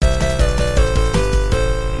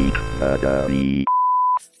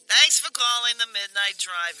Thanks for calling the Midnight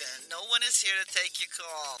Drive-In. No one is here to take your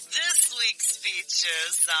call. This week's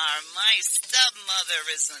features are My Stepmother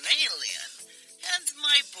is an Alien and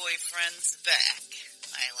My Boyfriend's Back.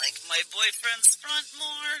 I like my boyfriend's front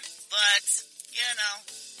more, but, you know,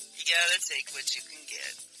 you gotta take what you can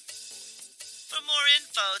get. For more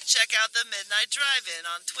info, check out the Midnight Drive-In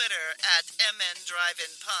on Twitter at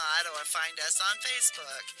MNDriveInPod or find us on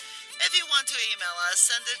Facebook. If you want to email us,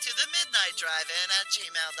 send it to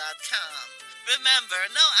themidnightdrivein@gmail.com. Remember,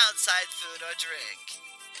 no outside food or drink.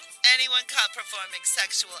 Anyone caught performing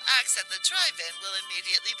sexual acts at the drive-in will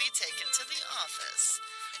immediately be taken to the office.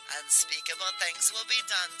 Unspeakable things will be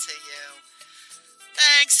done to you.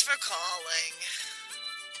 Thanks for calling.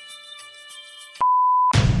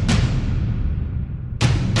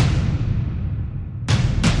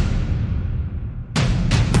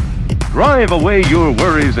 Drive away your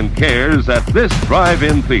worries and cares at this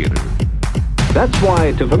drive-in theater. That's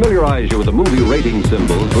why, to familiarize you with the movie rating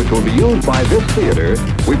symbols which will be used by this theater,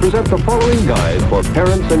 we present the following guide for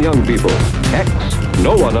parents and young people. X,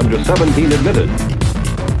 no one under 17 admitted.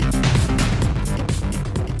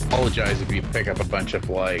 Apologize if you pick up a bunch of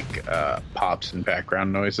pops and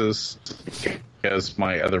background noises because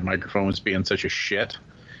my other microphone was being such a shit.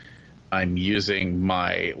 I'm using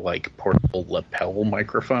my portable lapel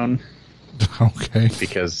microphone. Okay.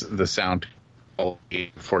 Because the sound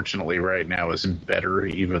quality, fortunately, right now is better,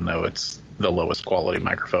 even though it's the lowest quality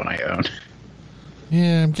microphone I own.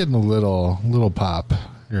 Yeah, I'm getting a little pop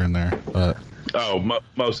here and there, but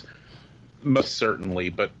most certainly.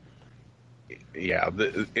 But yeah,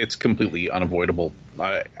 it's completely unavoidable.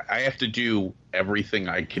 I have to do everything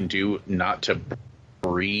I can do not to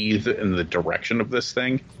breathe in the direction of this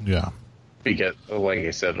thing. Yeah. Because, like I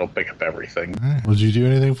said, it'll pick up everything. Right. Did you do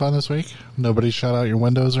anything fun this week? Nobody shut out your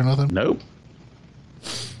windows or nothing? Nope.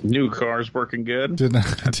 New car's working good. Didn't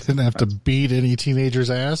have to beat any teenager's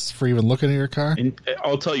ass for even looking at your car? And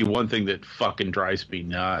I'll tell you one thing that fucking drives me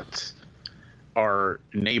nuts. Our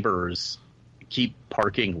neighbors keep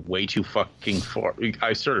parking way too fucking far.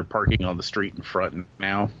 I started parking on the street in front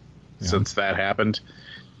now since that happened.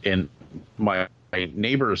 And my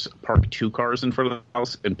neighbors park two cars in front of the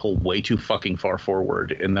house and pull way too fucking far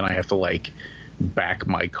forward, and then I have to back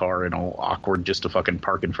my car and all awkward just to fucking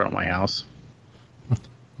park in front of my house.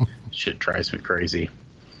 Shit drives me crazy.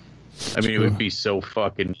 I mean, it would be so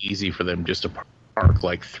fucking easy for them just to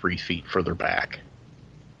park 3 feet further back.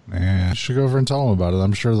 Man, you should go over and tell them about it.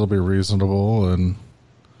 I'm sure they'll be reasonable and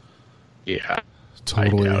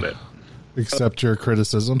totally I doubt it. Accept your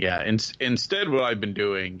criticism. Yeah, instead what I've been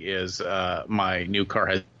doing is my new car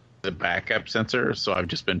has a backup sensor, so I've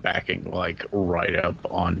just been backing right up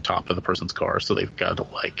on top of the person's car, so they've got to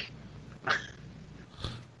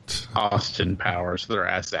Austin Powers their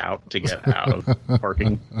ass out to get out of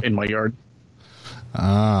parking in my yard.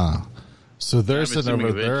 So they're sitting over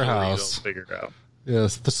at their house. Figure it out.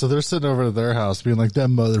 Yes, so they're sitting over at their house being like, that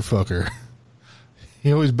motherfucker.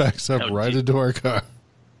 He always backs up into our car.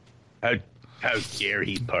 How dare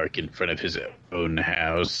he park in front of his own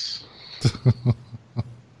house?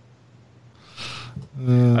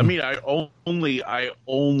 I mean, I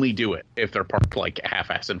only do it if they're parked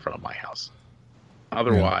half-ass in front of my house.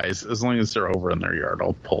 Otherwise, as long as they're over in their yard,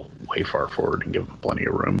 I'll pull way far forward and give them plenty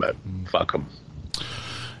of room, but fuck them.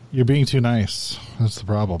 You're being too nice. That's the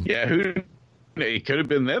problem. Yeah, it could have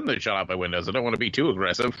been them that shot out my windows. I don't want to be too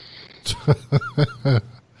aggressive.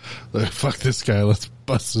 Fuck this guy. Let's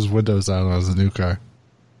bust his windows out on his new car.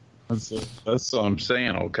 That's what I'm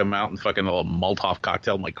saying. I'll come out and fucking a little Molotov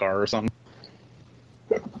cocktail in my car or something.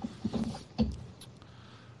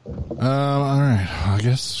 All right. I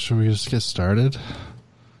guess, should we just get started?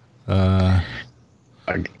 I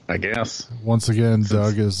guess. Once again,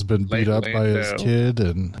 Doug has been beat up by his kid.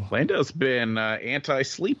 And Lando's been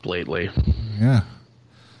anti-sleep lately. Yeah.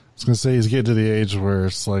 I was going to say he's getting to the age where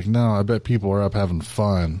it's no, I bet people are up having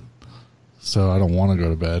fun, so I don't want to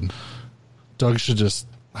go to bed. Doug should just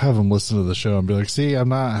have him listen to the show and be like, see, I'm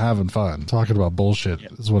not having fun. Talking about bullshit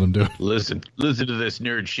is what I'm doing. Listen to this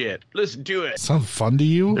nerd shit. Listen to it. Sound fun to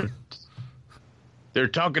you? They're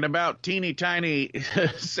talking about teeny tiny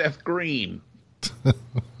Seth Green.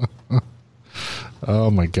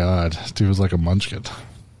 Oh my God. Dude was like a munchkin.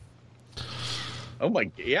 Oh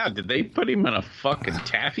my, yeah, did they put him in a fucking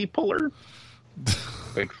taffy puller?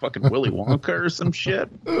 Like fucking Willy Wonka or some shit?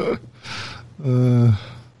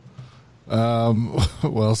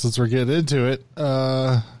 Well, since we're getting into it,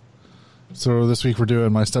 so this week we're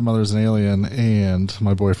doing My Stepmother's an Alien and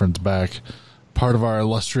My Boyfriend's Back, part of our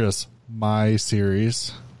illustrious My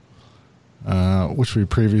series. which we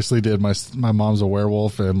previously did. My mom's a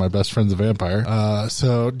werewolf and my best friend's a vampire.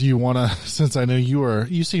 So do you want to, since I know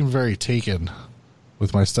you seem very taken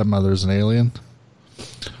with My Stepmother's an Alien,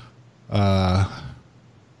 would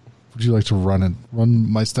you like to run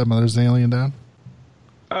My Stepmother's an Alien down?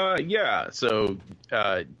 Yeah. So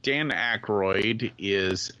Dan Akroyd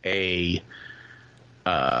is a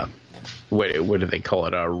what do they call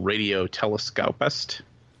it? A radio telescopist.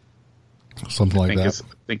 Something like that.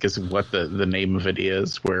 I think is what the name of it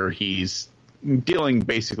is, where he's dealing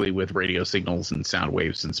basically with radio signals and sound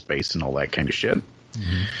waves in space and all that kind of shit.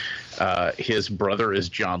 Mm-hmm. His brother is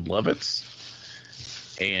John Lovitz,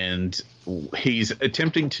 and he's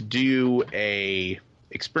attempting to do a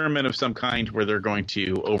experiment of some kind where they're going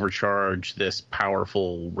to overcharge this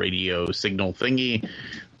powerful radio signal thingy,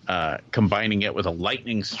 combining it with a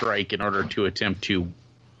lightning strike in order to attempt to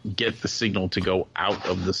get the signal to go out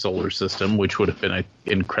of the solar system, which would have been an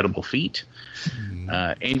incredible feat.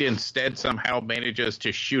 And instead somehow manages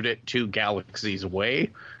to shoot it 2 galaxies away,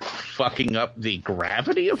 fucking up the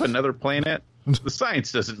gravity of another planet. The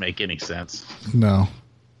science doesn't make any sense. No.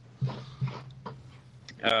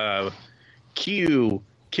 Cue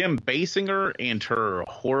Kim Bassinger and her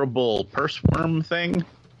horrible purse worm thing,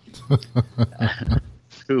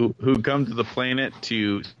 who come to the planet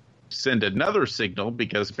to send another signal,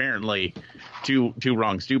 because apparently two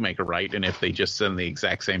wrongs do make a right, and if they just send the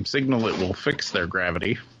exact same signal, it will fix their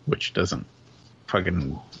gravity, which doesn't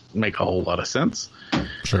fucking make a whole lot of sense.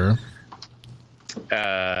 Sure.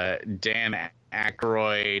 Dan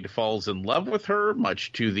Akroyd falls in love with her,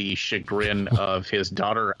 much to the chagrin of his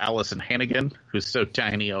daughter, Allison Hannigan, who's so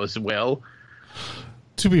tiny as well.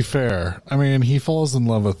 To be fair, I mean, he falls in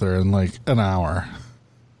love with her in like an hour.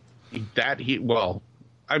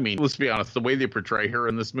 I mean, let's be honest, the way they portray her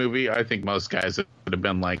in this movie, I think most guys would have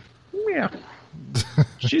been like, yeah,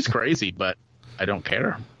 she's crazy, but I don't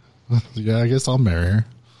care. Yeah, I guess I'll marry her.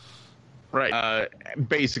 Right.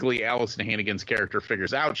 Basically, Allison Hannigan's character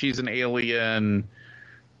figures out she's an alien.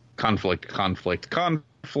 Conflict.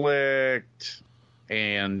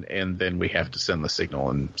 And then we have to send the signal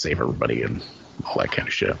and save everybody and all that kind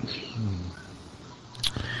of shit.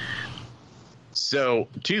 So,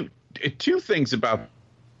 two things about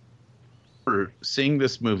seeing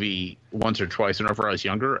this movie once or twice whenever I was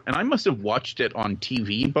younger, and I must have watched it on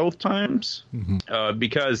TV both times,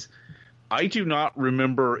 because I do not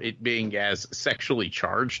remember it being as sexually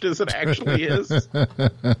charged as it actually is.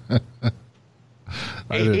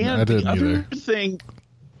 I didn't either. Thing,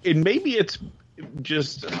 and maybe it's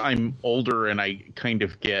just I'm older and I kind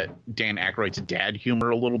of get Dan Aykroyd's dad humor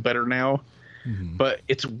a little better now. But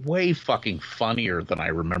it's way fucking funnier than I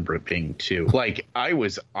remember it being too. Like I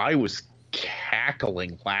was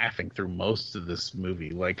cackling, laughing through most of this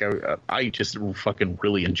movie. Like I just fucking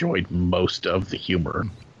really enjoyed most of the humor,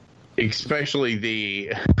 especially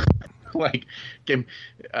the like Kim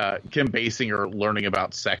Bassinger learning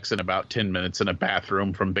about sex in about 10 minutes in a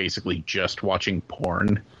bathroom from basically just watching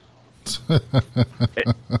porn.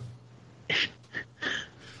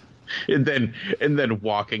 And then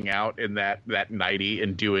walking out in that nightie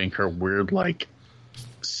and doing her weird like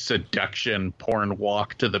seduction porn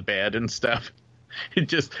walk to the bed and stuff. It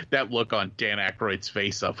just that look on Dan Aykroyd's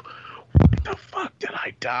face of what the fuck did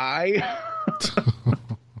I die?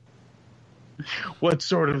 What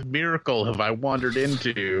sort of miracle have I wandered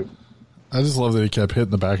into? I just love that he kept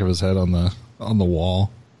hitting the back of his head on the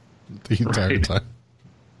wall the entire time.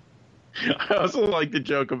 I also like the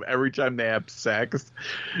joke of every time they have sex,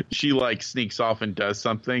 she like sneaks off and does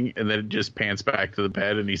something, and then it just pans back to the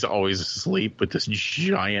bed, and he's always asleep with this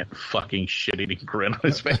giant fucking shit-eating grin on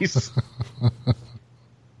his face.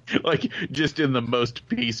 Like, just in the most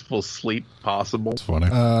peaceful sleep possible. It's funny.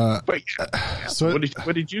 But yeah, so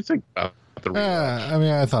what did you think about the rewatch? I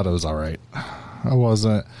mean, I thought it was all right. I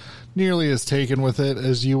wasn't nearly as taken with it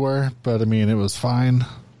as you were, but I mean, it was fine.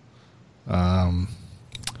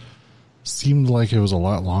 Seemed like it was a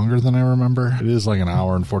lot longer than I remember. It is like an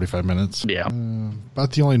hour and 45 minutes. Yeah.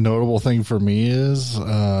 But the only notable thing for me is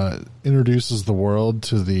introduces the world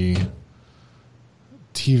to the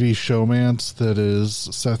TV showmance that is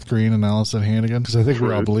Seth Green and Allison Hannigan. Because I think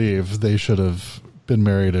we all believe they should have been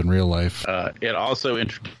married in real life. It also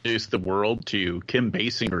introduced the world to Kim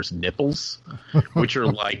Basinger's nipples, which are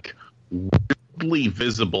like weirdly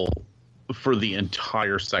visible for the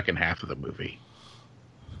entire second half of the movie.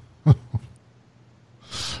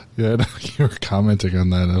 Yeah, you were commenting on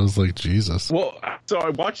that. I was like, Jesus. Well, so I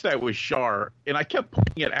watched that with Shar, and I kept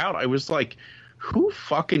pointing it out. I was like, who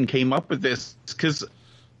fucking came up with this? Because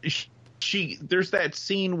there's that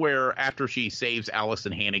scene where after she saves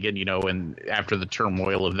Allison Hannigan, and after the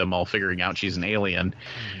turmoil of them all figuring out she's an alien,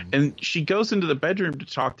 and she goes into the bedroom to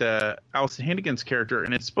talk to Allison Hannigan's character,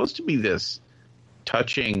 and it's supposed to be this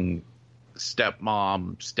touching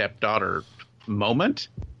stepmom, stepdaughter moment,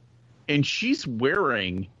 and she's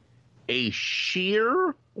wearing a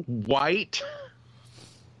sheer white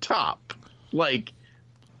top. Like,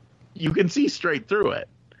 you can see straight through it.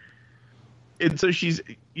 And so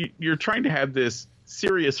you're trying to have this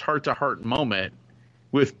serious heart-to-heart moment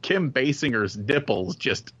with Kim Basinger's nipples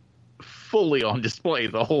just fully on display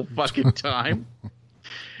the whole fucking time.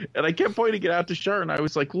 And I kept pointing it out to Char, and I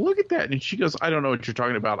was like, look at that. And she goes, I don't know what you're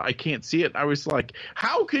talking about. I can't see it. I was like,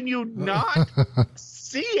 how can you not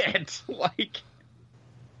see it? Like,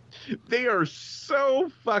 they are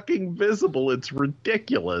so fucking visible. It's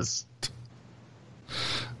ridiculous.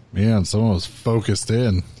 Man, someone was focused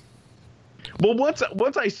in. Well, once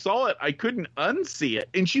I saw it, I couldn't unsee it.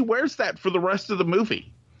 And she wears that for the rest of the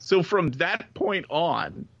movie. So from that point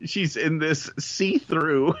on, she's in this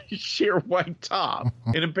see-through sheer white top.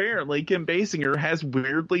 And apparently Kim Basinger has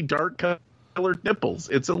weirdly dark-colored nipples.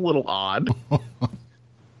 It's a little odd.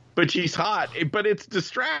 But she's hot. But it's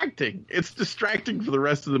distracting. It's distracting for the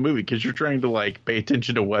rest of the movie because you're trying to, like, pay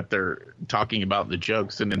attention to what they're talking about in the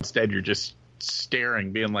jokes. And instead you're just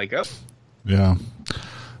staring, being like, oh. Yeah.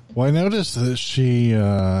 Well, I noticed that she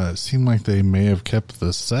seemed like they may have kept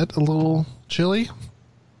the set a little chilly.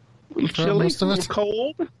 Chilly, a little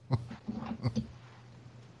cold.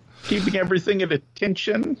 Keeping everything at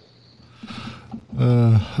attention.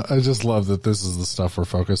 I just love that this is the stuff we're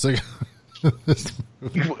focusing on.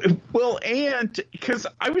 Well, and because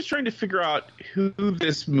I was trying to figure out who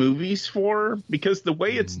this movie's for, because the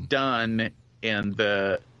way it's done and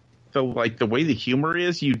the way the humor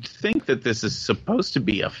is, you'd think that this is supposed to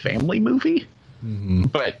be a family movie,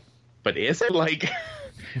 but is it? Like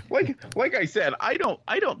I said, I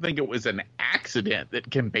don't think it was an accident that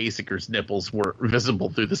Kim Basinger's nipples were visible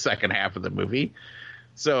through the second half of the movie.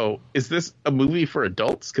 So is this a movie for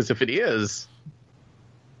adults? Because if it is,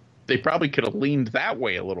 they probably could have leaned that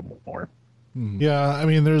way a little more. Yeah, I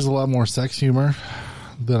mean, there's a lot more sex humor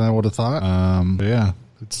than I would have thought. Yeah,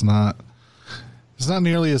 it's not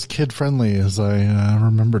nearly as kid-friendly as I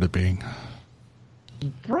remembered it being.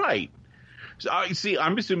 Right. So,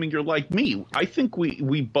 I'm assuming you're like me. I think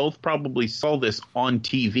we both probably saw this on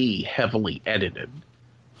TV, heavily edited.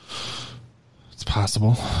 It's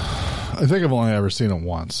possible. I think I've only ever seen it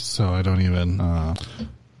once, so I don't even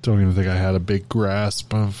think I had a big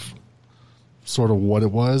grasp of sort of what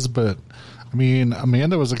it was. But I mean,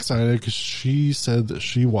 Amanda was excited because she said that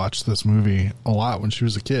she watched this movie a lot when she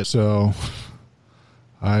was a kid. So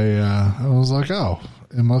I was like, oh,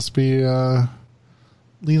 it must be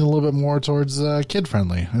lean a little bit more towards kid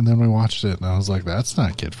friendly. And then we watched it, and I was like, that's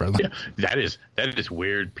not kid friendly. Yeah, that is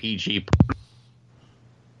weird PG.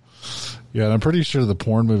 Yeah, and I'm pretty sure the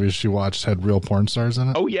porn movies she watched had real porn stars in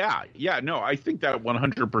it. Oh yeah, no, I think that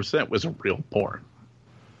 100% was a real porn.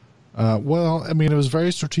 Well, I mean, it was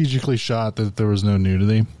very strategically shot that there was no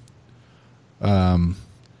nudity. But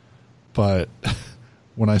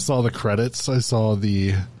when I saw the credits, I saw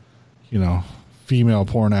the, female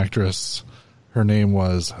porn actress. Her name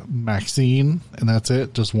was Maxine, and that's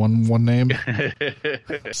it. Just one name.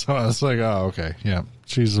 So I was like, oh, okay. Yeah,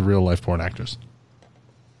 she's a real life porn actress.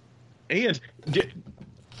 And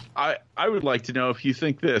I would like to know if you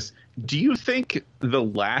think this. Do you think the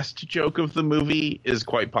last joke of the movie is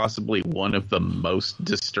quite possibly one of the most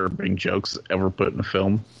disturbing jokes ever put in a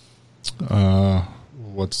film?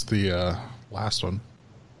 What's the last one?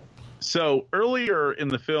 So earlier in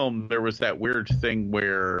the film, there was that weird thing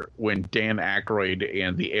where when Dan Akroyd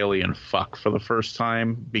and the alien fuck for the first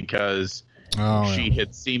time because she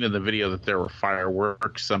had seen in the video that there were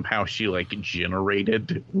fireworks. Somehow she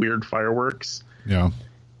generated weird fireworks. Yeah.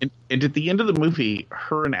 And at the end of the movie,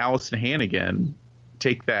 her and Allison Hannigan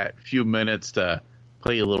take that few minutes to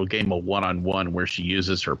play a little game of one-on-one where she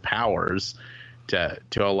uses her powers to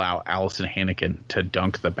allow Allison Hannigan to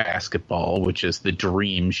dunk the basketball, which is the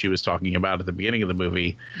dream she was talking about at the beginning of the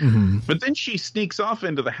movie. Mm-hmm. But then she sneaks off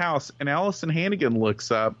into the house, and Allison Hannigan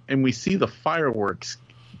looks up, and we see the fireworks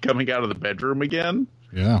coming out of the bedroom again.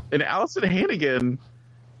 Yeah. And Allison Hannigan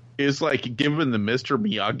is giving the Mr.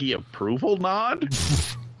 Miyagi approval nod.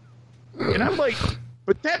 And I'm like,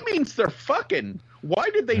 but that means they're fucking. Why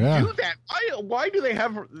did they do that? Why do they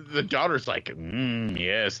have the daughter's like,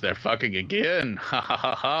 yes, they're fucking again. Ha ha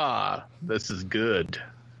ha ha. This is good.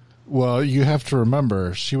 Well, you have to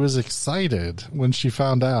remember, she was excited when she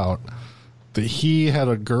found out that he had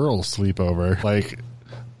a girl sleepover.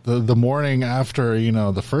 the morning after,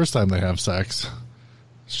 the first time they have sex,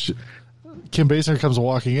 Kim Bassinger comes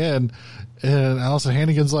walking in, and Allison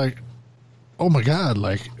Hannigan's like, "Oh my God,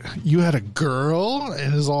 like, you had a girl?"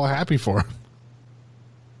 and is all happy for him.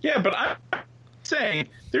 Yeah, but I'm saying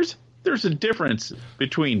there's a difference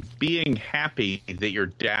between being happy that your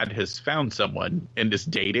dad has found someone and is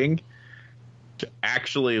dating to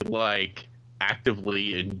actually, like,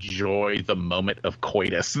 actively enjoy the moment of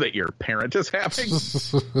coitus that your parent is having.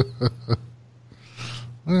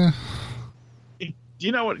 Do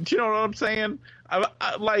you know what I'm saying?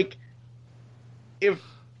 I like,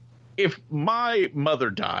 if my mother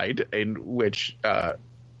died, in which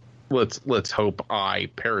let's hope I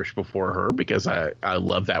perish before her, because I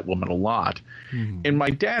love that woman a lot, and my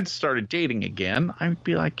dad started dating again, I'd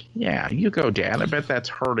be like, yeah, you go, Dad. I bet that's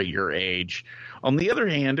her to your age. On the other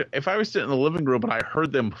hand, if I was sitting in the living room and I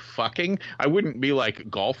heard them fucking, I wouldn't be like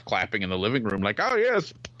golf clapping in the living room, like, oh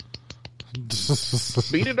yes,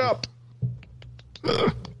 beat it up.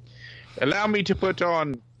 Allow me to put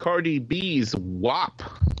on Cardi B's WAP.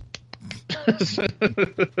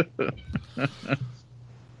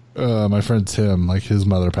 My friend Tim, like, his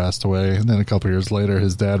mother passed away, and then a couple years later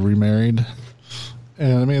his dad remarried.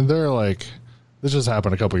 And I mean, they're like, this just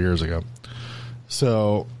happened a couple years ago,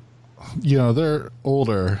 so they're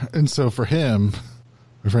older, and so for him,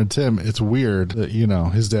 my friend Tim, it's weird that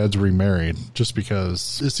his dad's remarried, just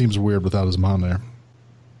because it seems weird without his mom there.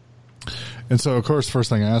 And so, of course, first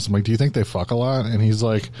thing I asked him, like, do you think they fuck a lot? And he's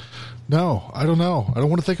like, no, I don't know. I don't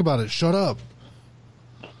want to think about it. Shut up.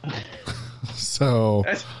 So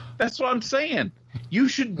that's what I'm saying. You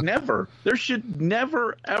should never, there should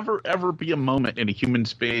never, ever, ever be a moment in a human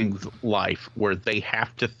being's life where they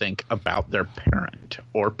have to think about their parent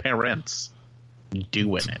or parents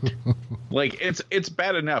doing it. Like, it's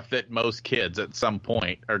bad enough that most kids at some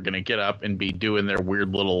point are going to get up and be doing their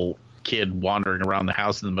weird little kid wandering around the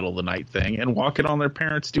house in the middle of the night thing and walking on their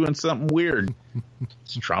parents doing something weird.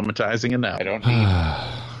 It's traumatizing enough. I don't need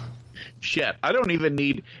shit. I don't even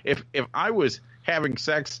need, if I was having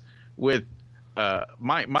sex with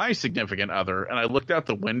my significant other and I looked out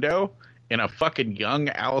the window and a fucking young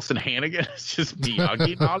Allison Hannigan is just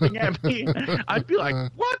Miyagi nodding at me, I'd be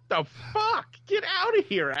like, what the fuck? Get out of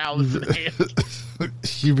here, Allison Hannigan.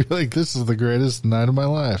 You'd be like, this is the greatest night of my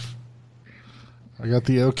life. I got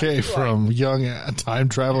the okay from young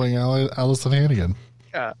time-traveling Allison Hannigan.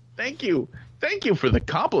 Yeah, thank you. Thank you for the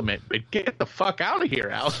compliment, but get the fuck out of here,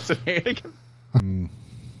 Allison Hannigan.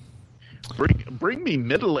 Bring me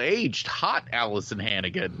middle-aged, hot Allison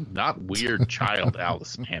Hannigan, not weird child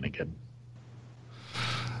Allison Hannigan.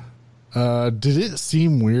 Did it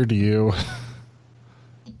seem weird to you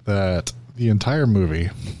that the entire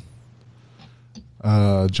movie,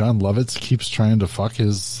 John Lovitz keeps trying to fuck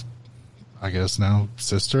his, I guess now,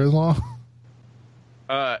 sister-in-law?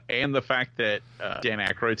 And the fact that Dan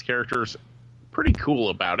Akroyd's character's pretty cool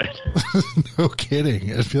about it. No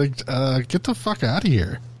kidding. I'd be like, get the fuck out of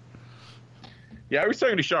here. Yeah, I was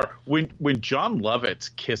talking to Shar. When John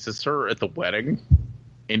Lovitz kisses her at the wedding,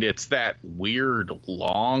 and it's that weird,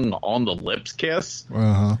 long, on-the-lips kiss,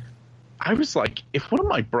 I was like, if one of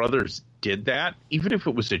my brothers did that, even if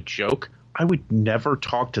it was a joke, I would never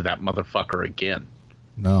talk to that motherfucker again.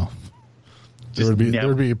 No. There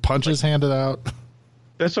would be punches handed out.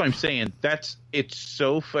 That's what I'm saying. It's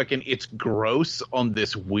so fucking, it's gross on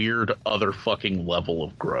this weird other fucking level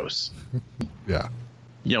of gross. Yeah.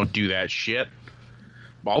 You don't do that shit.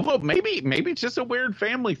 Although maybe it's just a weird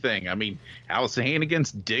family thing. I mean, Allison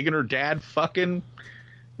Hannigan's digging her dad fucking.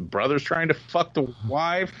 Brother's trying to fuck the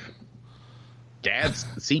wife. Dad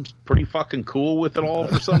seems pretty fucking cool with it all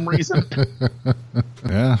for some reason.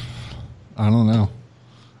 Yeah. I don't know.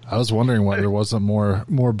 I was wondering why there wasn't more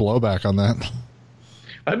blowback on that.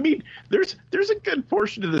 I mean, there's a good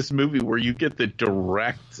portion of this movie where you get the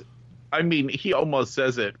direct. I mean, he almost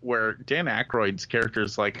says it where Dan Akroyd's character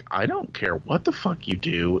is like, I don't care what the fuck you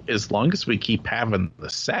do as long as we keep having the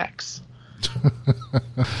sex.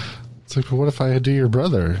 It's like, but what if I do your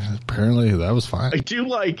brother? Apparently that was fine. I do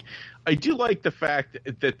like the fact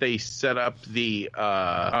that they set up the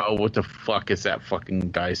what the fuck is that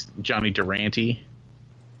fucking guy's Johnny Durante?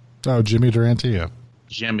 Oh, Jimmy Durante, yeah.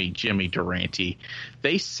 Jimmy Durante.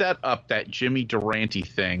 They set up that Jimmy Durante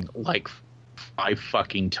thing like 5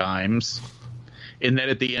 fucking times. And then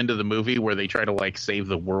at the end of the movie where they try to like save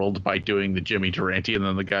the world by doing the Jimmy Durante, and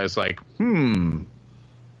then the guy's like,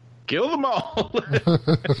 kill them all.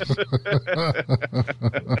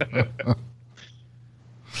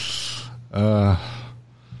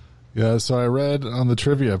 Yeah, so I read on the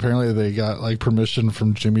trivia, apparently they got like permission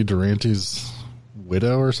from Jimmy Durante's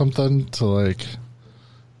widow or something to like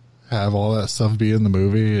have all that stuff be in the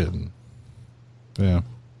movie, and yeah.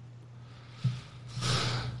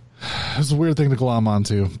 It's a weird thing to glom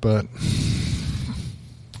onto, but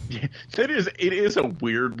it is a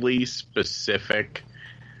weirdly specific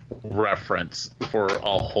reference for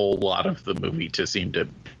a whole lot of the movie to seem to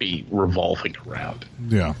be revolving around.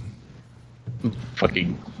 Yeah.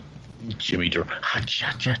 Fucking Jimmy Dore.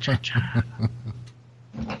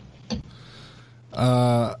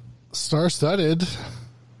 Star-studded.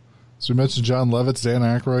 So we mentioned John Lovitz, Dan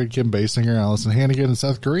Akroyd, Kim Bassinger, Allison Hannigan, and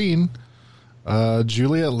Seth Green.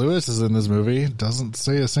 Juliette Lewis is in this movie. Doesn't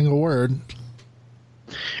say a single word.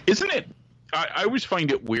 Isn't it? I always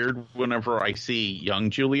find it weird whenever I see young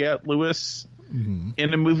Juliette Lewis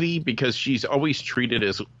in a movie, because she's always treated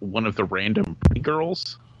as one of the random pretty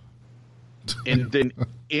girls. And then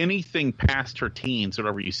anything past her teens,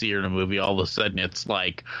 whenever you see her in a movie, all of a sudden it's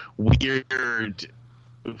like weird,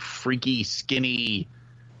 freaky, skinny,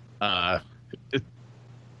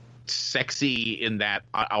 sexy in that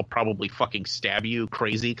I'll probably fucking stab you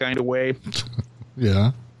crazy kind of way.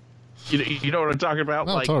 Yeah. You know what I'm talking about?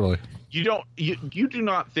 Oh, like, totally. You do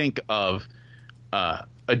not think of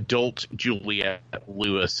adult Juliette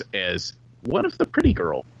Lewis as one of the pretty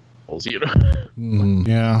girls, you know?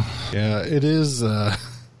 Yeah. It is.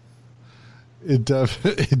 It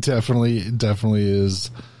definitely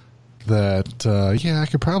is that. Yeah, I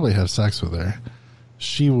could probably have sex with her.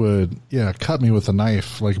 She would, cut me with a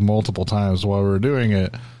knife like multiple times while we were doing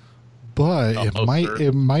it, but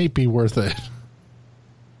it might be worth it.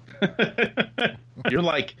 You're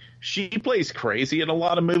like, she plays crazy in a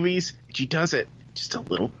lot of movies. She does it just a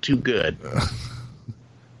little too good.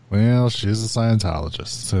 Well, she's a Scientologist,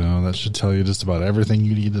 so that should tell you just about everything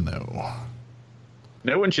you need to know.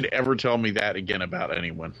 No one should ever tell me that again about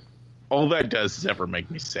anyone. All that does is ever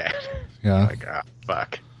make me sad. Yeah. Like,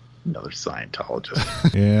 fuck. Another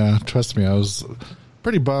Scientologist. Yeah, trust me, I was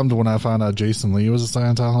pretty bummed when I found out Jason Lee was a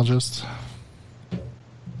Scientologist.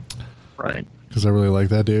 Right. Because I really like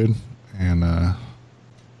that dude. And,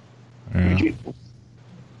 yeah.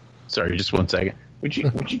 Sorry, just 1 second. Would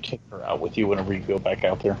you take her out with you whenever you go back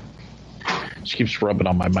out there? She keeps rubbing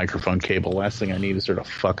on my microphone cable. Last thing I need is her to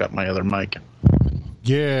fuck up my other mic.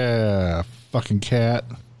 Yeah, fucking cat.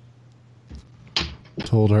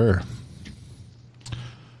 Told her.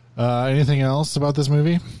 Anything else about this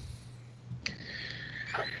movie?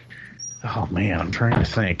 Oh man, I'm trying to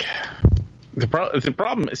think. The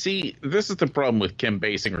problem. See, this is the problem with Kim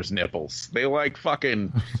Basinger's nipples. They like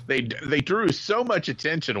fucking. They drew so much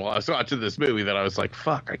attention while I was watching this movie that I was like,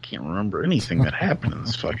 "Fuck, I can't remember anything that happened in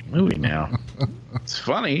this fucking movie now." It's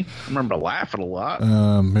funny. I remember laughing a lot.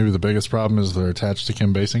 Maybe the biggest problem is they're attached to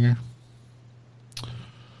Kim Basinger.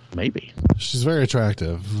 Maybe she's very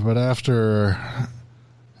attractive, but after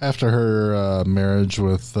her marriage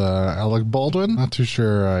with Alec Baldwin, not too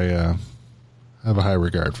sure I have a high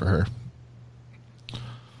regard for her.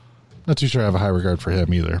 Not too sure I have a high regard for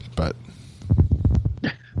him either, but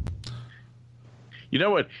you know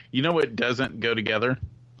what doesn't go together?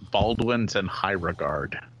 Baldwins and high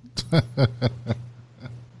regard.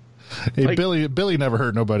 Hey, like, Billy never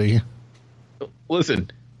hurt nobody. Listen,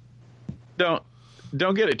 don't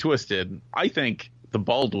get it twisted. I think the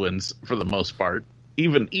Baldwins, for the most part,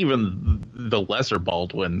 even the lesser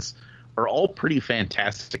Baldwins, are all pretty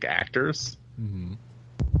fantastic actors. Mm-hmm.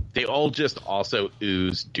 They all just also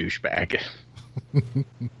ooze douchebag.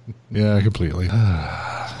 Yeah, completely. All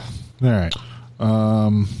right.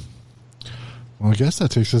 Well, I guess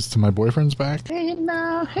that takes us to my boyfriend's back. Hey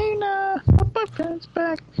now, my boyfriend's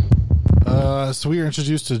back. So we are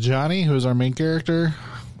introduced to Johnny, who is our main character.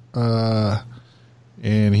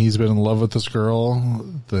 And he's been in love with this girl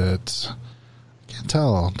that I can't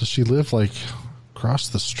tell. Does she live like across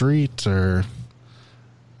the street, or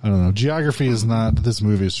I don't know. Geography is not this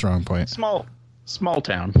movie's strong point. Small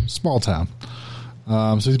town. Small town.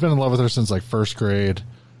 So he's been in love with her since like first grade.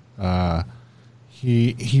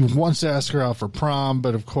 He wants to ask her out for prom,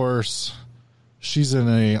 but of course she's in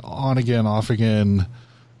a on again, off again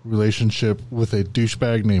relationship with a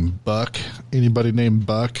douchebag named Buck. Anybody named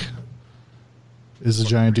Buck is a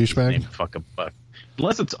giant douchebag. Named fucking Buck,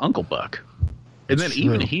 unless it's Uncle Buck. And then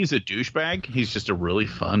even he's a douchebag. He's just a really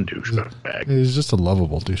fun douchebag. He's just a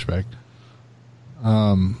lovable douchebag.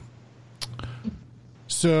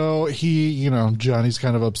 So he, Johnny's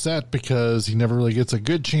kind of upset because he never really gets a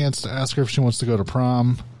good chance to ask her if she wants to go to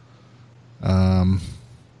prom.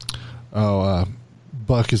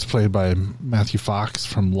 Buck is played by Matthew Fox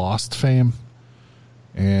from Lost fame.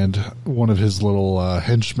 And one of his little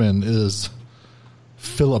henchmen is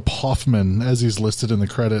Philip Hoffman, as he's listed in the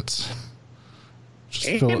credits.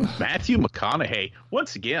 And Matthew McConaughey,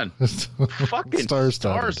 once again, fucking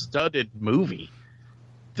star-studded movie.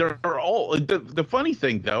 They're all the funny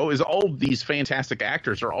thing though is all these fantastic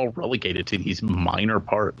actors are all relegated to these minor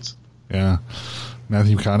parts. Yeah,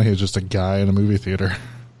 Matthew McConaughey is just a guy in a movie theater.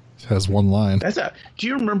 Has one line. Do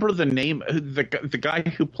you remember the name? The guy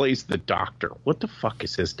who plays the doctor. What the fuck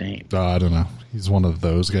is his name? I don't know. He's one of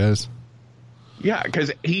those guys. Yeah,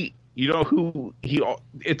 because it's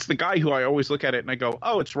the guy who I always look at it and I go,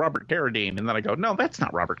 oh, it's Robert Carradine. And then I go, no, that's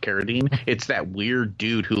not Robert Carradine. It's that weird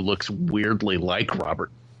dude who looks weirdly like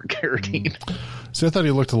Robert Carradine. See, I thought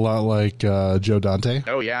he looked a lot like Joe Dante.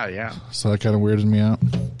 Oh, yeah. So that kind of weirded me out.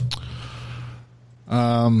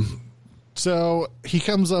 So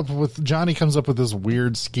Johnny comes up with this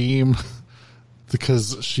weird scheme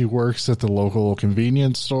because she works at the local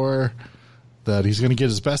convenience store that he's going to get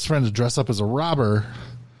his best friend to dress up as a robber.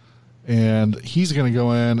 And he's going to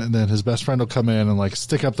go in, and then his best friend will come in and, like,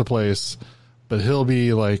 stick up the place. But he'll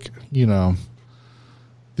be, like, you know,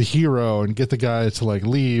 the hero and get the guy to, like,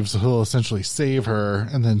 leave. So he'll essentially save her,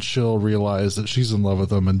 and then she'll realize that she's in love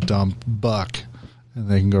with him and dump Buck. And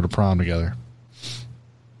they can go to prom together.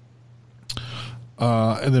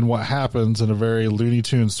 And then what happens in a very Looney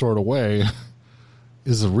Tunes sort of way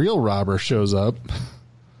is a real robber shows up,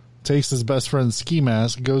 takes his best friend's ski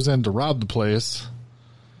mask, goes in to rob the place.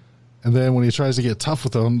 And then when he tries to get tough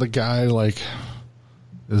with him, the guy, like,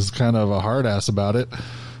 is kind of a hard ass about it.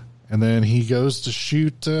 And then he goes to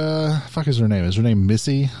shoot, fuck is her name? Is her name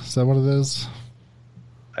Missy? Is that what it is?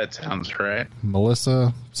 That sounds right.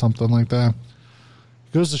 Melissa, something like that.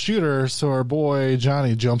 He goes to shoot her, so our boy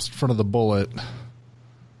Johnny jumps in front of the bullet.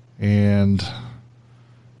 And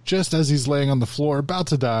just as he's laying on the floor about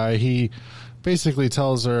to die, he basically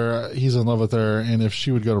tells her he's in love with her and if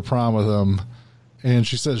she would go to prom with him. And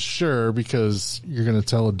she says, sure, because you're going to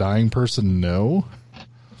tell a dying person no.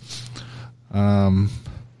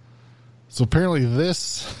 So apparently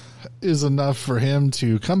this is enough for him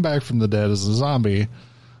to come back from the dead as a zombie,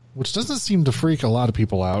 which doesn't seem to freak a lot of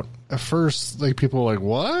people out. At first, like, people are like,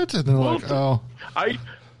 what? And they're like, oh.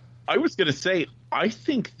 I was going to say, I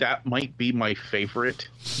think that might be my favorite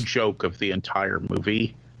joke of the entire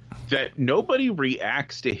movie, that nobody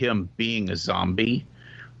reacts to him being a zombie.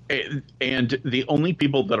 And the only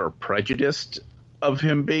people that are prejudiced of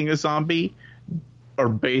him being a zombie are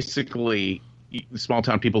basically small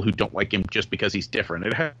town people who don't like him just because he's different.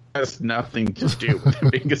 It has nothing to do with him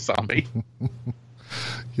being a zombie.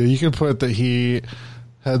 Yeah, you can put that he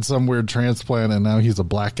had some weird transplant and now he's a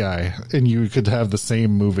black guy, and you could have the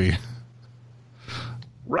same movie.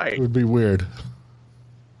 Right. It would be weird.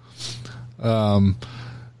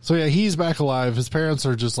 So yeah, he's back alive. His parents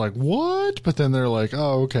are just like, what? But then they're like,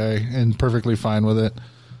 oh, okay. And perfectly fine with it.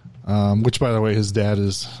 Which, by the way, his dad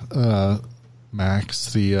is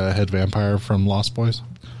Max, the head vampire from Lost Boys.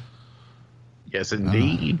 Yes,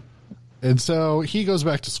 indeed. And so he goes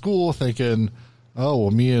back to school thinking, oh,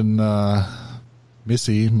 well, me and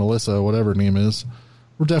Melissa, whatever her name is,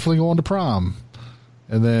 we're definitely going to prom.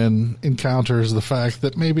 And then encounters the fact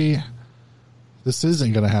that maybe this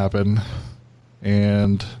isn't going to happen.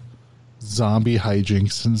 And zombie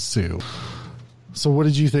hijinks ensue. So what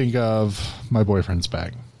did you think of My Boyfriend's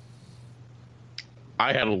Back?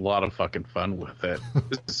 I had a lot of fucking fun with it.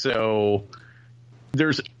 So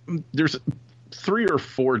there's 3 or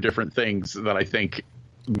 4 different things that I think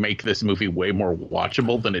make this movie way more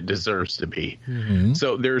watchable than it deserves to be. Mm-hmm.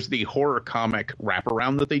 So there's the horror comic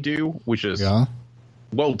wraparound that they do, which is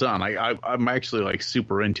well done. I'm actually like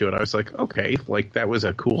super into it. I was like, okay, like that was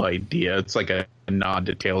a cool idea. It's like a nod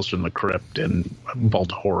to Tales from the Crypt and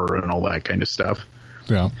Vault Horror and all that kind of stuff.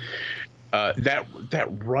 Yeah. That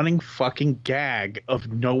running fucking gag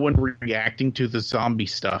of no one reacting to the zombie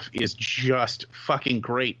stuff is just fucking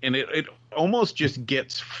great. And it almost just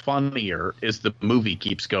gets funnier as the movie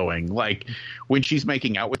keeps going. Like when she's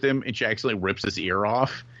making out with him and she actually rips his ear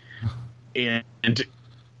off, and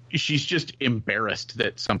she's just embarrassed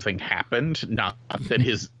that something happened, not that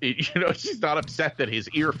she's not upset that his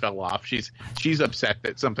ear fell off. She's upset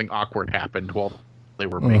that something awkward happened while they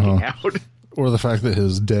were making out. Or the fact that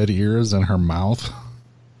his dead ear is in her mouth.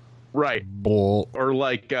 Right. Bull. Or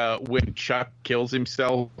like when Chuck kills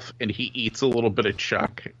himself and he eats a little bit of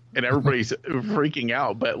Chuck and everybody's freaking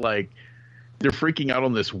out, but like they're freaking out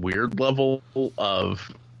on this weird level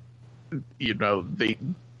of,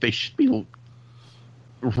 they should be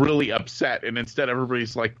really upset, and instead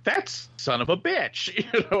everybody's like, that's son of a bitch.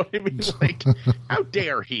 You know what I mean? Like, how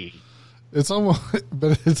dare he? It's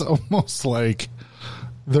almost like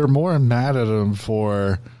they're more mad at him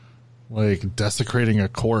for like desecrating a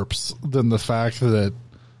corpse than the fact that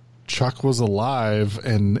Chuck was alive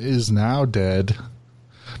and is now dead.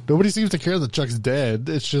 Nobody seems to care that Chuck's dead.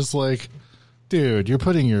 It's just like, dude, you're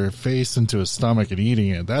putting your face into his stomach and eating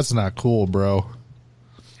it. That's not cool, bro.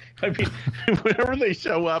 I mean, whenever they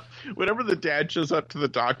show up, whenever the dad shows up to the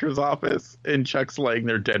doctor's office and Chuck's laying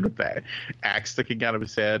there dead with that axe sticking out of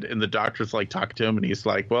his head, and the doctor's like talking to him, and he's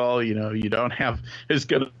like, well, you know, you don't have as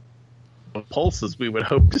good a pulse as we would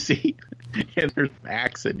hope to see, and there's an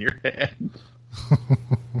axe in your head.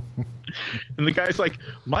 And the guy's like,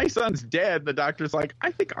 my son's dead. The doctor's like,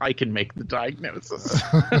 I think I can make the diagnosis.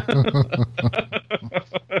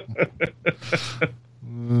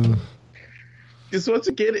 Because once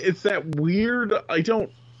again, it's that weird,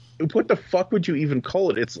 what the fuck would you even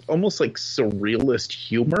call it? It's almost like surrealist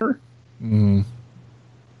humor. Yeah,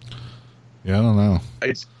 I don't know.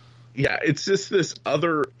 It's just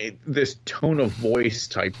this tone of voice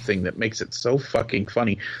type thing that makes it so fucking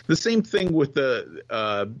funny. The same thing with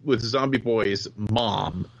with Zombie Boy's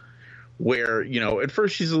mom, where, you know, at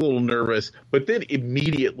first she's a little nervous, but then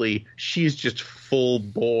immediately she's just full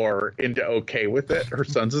bore into okay with it. Her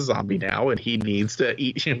son's a zombie now, and he needs to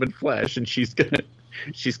eat human flesh, and she's gonna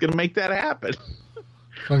make that happen.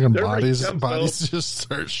 Fucking bodies just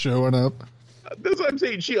start showing up. That's what I'm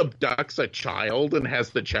saying. She abducts a child and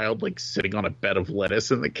has the child like sitting on a bed of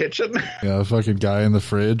lettuce in the kitchen. Yeah, the fucking guy in the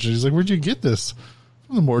fridge. He's like, "Where'd you get this?"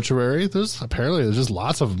 From the mortuary. There's just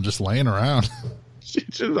lots of them just laying around.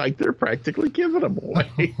 She's like, they're practically giving them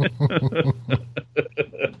away.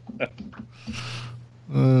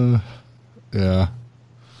 Yeah.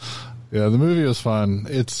 The movie was fun.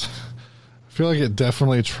 I feel like it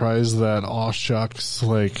definitely tries that aw shucks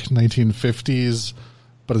like 1950s,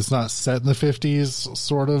 but it's not set in the 50s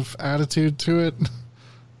sort of attitude to it.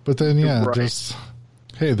 But then just,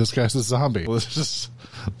 hey, this guy's a zombie. Let's just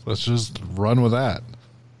run with that.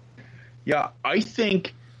 Yeah, I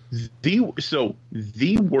think the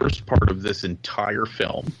worst part of this entire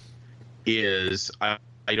film is I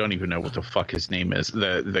don't even know what the fuck his name is.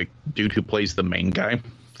 The dude who plays the main guy,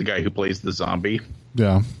 the guy who plays the zombie.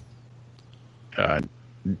 Yeah.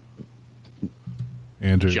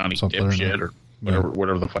 Andrew Johnny Dipshit or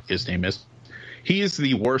whatever the fuck his name is. He is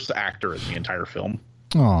the worst actor in the entire film.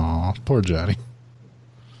 Aw, poor Johnny.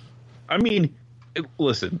 I mean,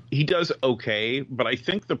 listen, he does okay, but I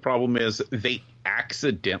think the problem is they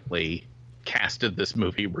accidentally casted this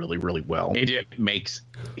movie really, really well. It makes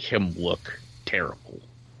him look terrible.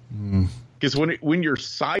 Because when your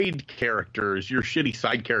side characters, your shitty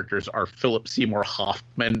side characters are Philip Seymour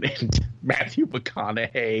Hoffman and Matthew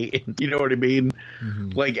McConaughey, and you know what I mean? Mm-hmm.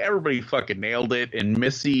 Like, everybody fucking nailed it. And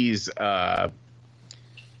Missy's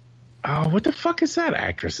what the fuck is that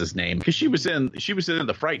actress's name? Because she was in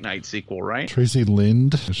the Fright Night sequel, right? Tracy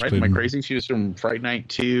Lind. Right? Am I crazy? She was from Fright Night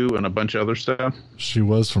 2 and a bunch of other stuff. She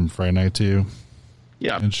was from Fright Night 2.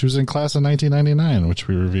 Yeah. And she was in Class of 1999, which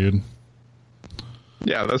we reviewed.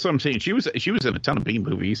 Yeah, that's what I'm saying. She was in a ton of B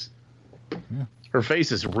movies. Yeah. Her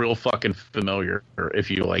face is real fucking familiar if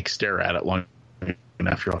you like stare at it long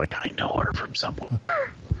enough. You're like, I know her from somewhere.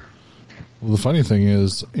 Well, the funny thing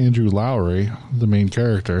is, Andrew Lowry, the main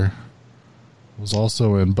character, was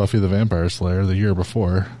also in Buffy the Vampire Slayer the year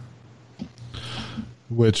before.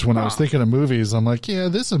 Which, when I was thinking of movies, I'm like, yeah,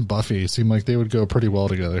 this and Buffy seem like they would go pretty well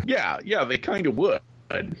together. Yeah, they kind of would.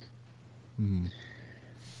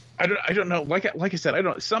 I don't know. Like I said, I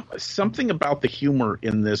don't. Something about the humor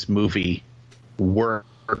in this movie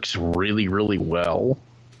works really, really well.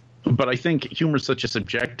 But I think humor is such a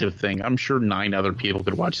subjective thing. I'm sure 9 other people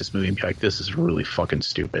could watch this movie and be like, "This is really fucking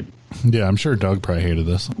stupid." Yeah, I'm sure Doug probably hated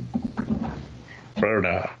this. I don't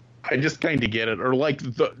know. I just kind of get it. Or like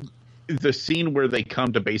the scene where they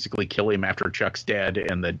come to basically kill him after Chuck's dead,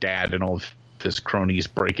 and the dad and all of his cronies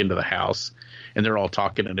break into the house. And they're all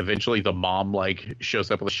talking, and eventually the mom like shows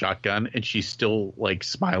up with a shotgun, and she's still like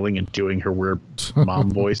smiling and doing her weird mom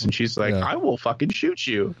voice, and she's like, "I will fucking shoot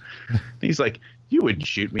you." And he's like, "You wouldn't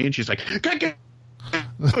shoot me," and she's like,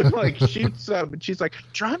 like shoots up, and she's like,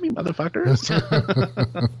 "Try me, motherfuckers."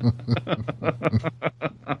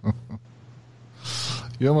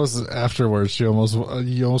 You almost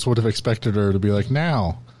would have expected her to be like,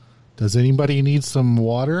 "Now, does anybody need some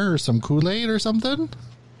water or some Kool-Aid or something?"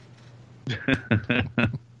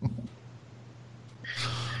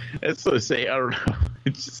 It's so say I don't know.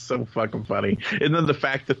 It's just so fucking funny. And then the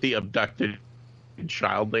fact that the abducted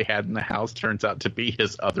child they had in the house turns out to be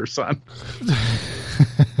his other son.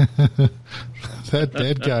 That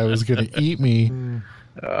dead guy was gonna eat me.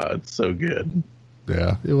 It's so good.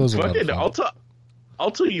 Yeah, it was fucking.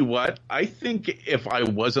 I'll tell you what. I think if I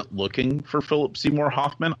wasn't looking for Philip Seymour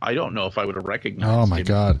Hoffman, I don't know if I would have recognized him. Oh my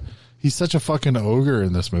god. He's such a fucking ogre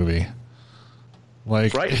in this movie.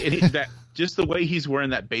 Like, right? And that just the way he's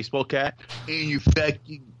wearing that baseball cap, and in fact,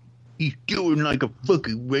 he's doing like a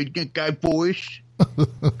fucking redneck guy voice.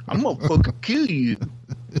 I'm gonna fucking kill you.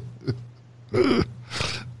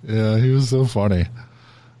 Yeah, he was so funny.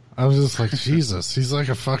 I was just like, Jesus, he's like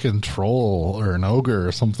a fucking troll or an ogre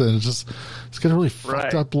or something. He's got a really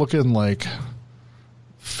fucked up looking like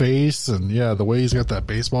face, and yeah, the way he's got that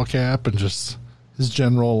baseball cap and just his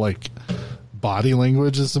general like body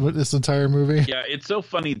language is this entire movie. Yeah, it's so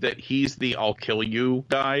funny that he's the "I'll kill you"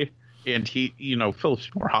 guy, and he, Philip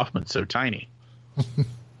Seymour Hoffman's so tiny.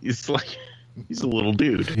 He's like, he's a little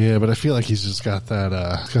dude. Yeah, but I feel like he's just got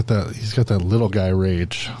that. He's got that little guy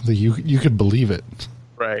rage that you could believe it.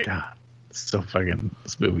 Right.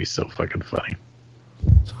 This movie's so fucking funny.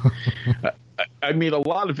 I mean, a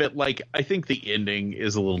lot of it, like, I think the ending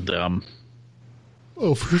is a little dumb.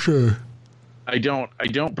 Oh, for sure. I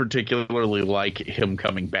don't particularly like him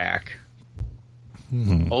coming back.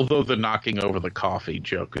 Mm-hmm. Although the knocking over the coffee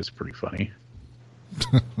joke is pretty funny.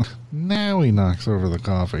 Now he knocks over the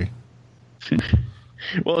coffee.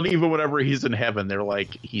 Well, and even whenever he's in heaven, they're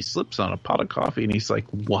like, he slips on a pot of coffee, and he's like,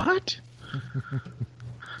 what?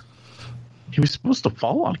 He was supposed to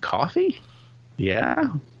fall on coffee? Yeah.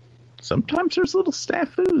 Sometimes there's little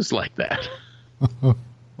snafus like that.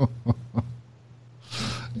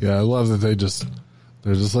 Yeah, I love that they're just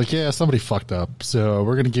like, yeah, somebody fucked up, so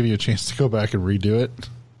we're going to give you a chance to go back and redo it.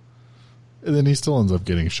 And then he still ends up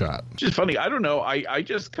getting shot. Which is funny. I don't know. I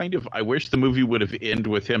just I wish the movie would have ended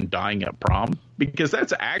with him dying at prom, because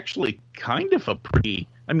that's actually kind of a pretty,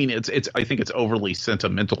 I mean, I think it's overly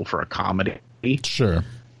sentimental for a comedy. Sure.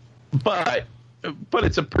 But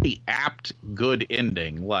it's a pretty apt, good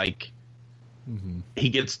ending. Like, he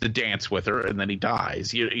gets to dance with her and then he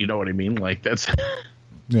dies. You know what I mean? Like, that's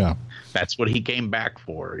yeah, that's what he came back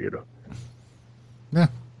for. Yeah,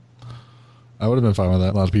 I would have been fine with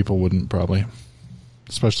that. A lot of people wouldn't, probably,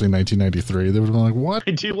 especially in 1993. They would have been like, "What?"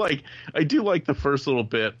 I do like the first little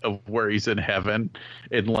bit of where he's in heaven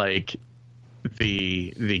and like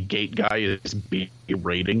the gate guy is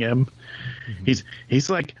berating him. He's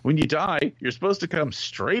like, when you die, you're supposed to come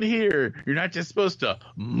straight here. You're not just supposed to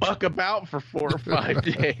muck about for 4 or 5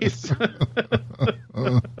 days.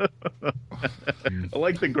 I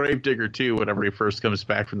like the gravedigger too. Whenever he first comes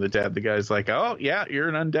back from the dead, the guy's like, "Oh yeah, you're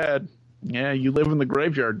an undead. Yeah, you live in the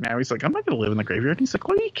graveyard now." He's like, "I'm not going to live in the graveyard." He's like,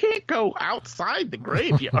 "Well, you can't go outside the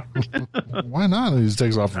graveyard." Why not? He just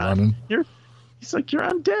takes off running. He's like, "You're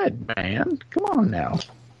undead, man. Come on now."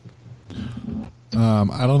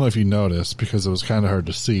 I don't know if you noticed, because it was kind of hard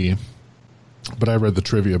to see, but I read the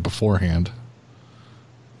trivia beforehand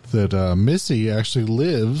that Missy actually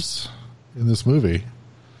lives in this movie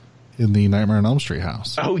in the Nightmare on Elm Street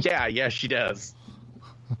house. Oh yeah, she does.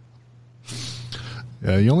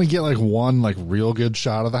 Yeah, you only get like one like real good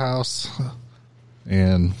shot of the house,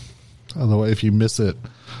 and otherwise, if you miss it,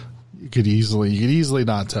 you could easily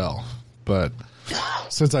not tell. But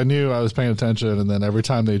since I knew, I was paying attention, and then every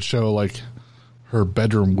time they'd show like her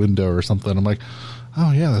bedroom window or something, I'm like,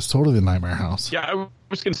 oh yeah, that's totally the Nightmare house. Yeah, I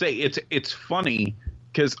was gonna say it's funny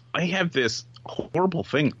because I have this horrible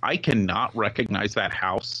thing. I cannot recognize that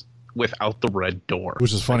house without the red door,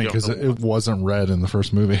 which is funny because it wasn't red in the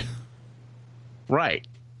first movie. Right.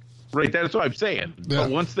 That's what I'm saying. Yeah.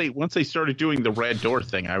 But once they started doing the red door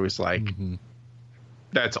thing, I was like,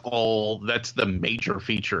 that's the major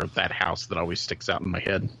feature of that house that always sticks out in my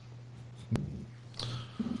head.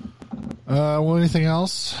 Well, anything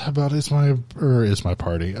else about Is My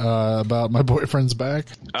Party? About My Boyfriend's Back?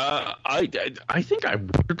 I think I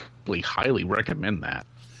really highly recommend that.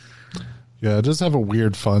 Yeah, it does have a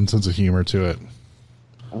weird, fun sense of humor to it.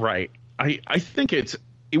 Right. I think it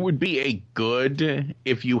would be a good,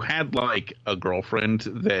 if you had like a girlfriend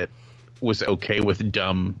that was okay with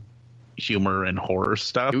dumb humor and horror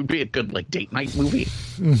stuff, it would be a good like date night movie.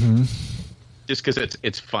 Mm-hmm. Just because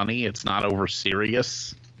it's funny, it's not over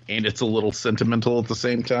serious, and it's a little sentimental at the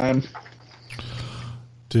same time.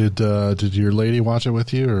 Did your lady watch it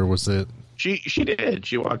with you, or was it? She did.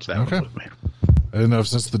 She watched that one with me. I didn't know if,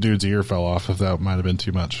 since the dude's ear fell off, if that might have been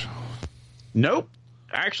too much. Nope.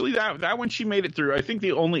 Actually, that one she made it through. I think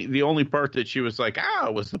the only part that she was like,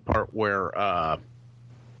 was the part where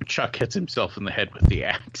Chuck hits himself in the head with the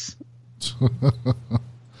axe.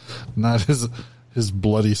 Not his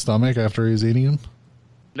bloody stomach after he's eating him?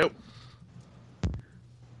 Nope.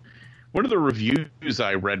 One of the reviews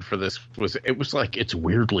I read for this was like, it's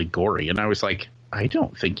weirdly gory, and I was like, I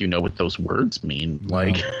don't think you know what those words mean.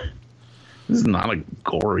 Like, this is not a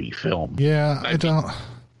gory film. Yeah, I don't.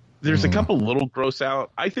 There's a couple little gross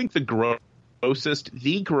out. I think the gross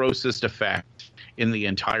the grossest effect in the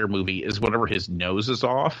entire movie is whenever his nose is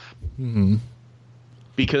off. Mm-hmm.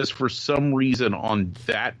 Because for some reason on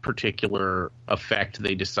that particular effect,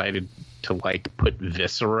 they decided to like put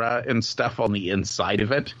viscera and stuff on the inside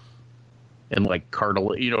of it. And like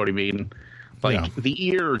cartilage, you know what I mean? Like the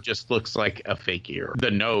ear just looks like a fake ear.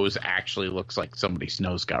 The nose actually looks like somebody's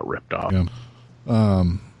nose got ripped off.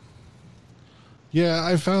 Yeah,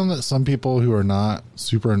 I found that some people who are not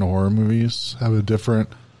super into horror movies have a different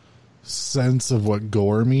sense of what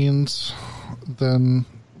gore means than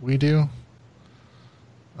we do.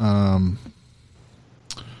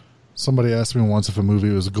 Somebody asked me once if a movie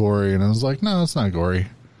was gory, and I was like, no, it's not gory.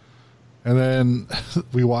 And then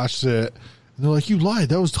we watched it, and they're like, you lied,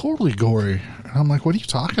 that was totally gory. And I'm like, what are you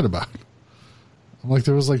talking about? I'm like,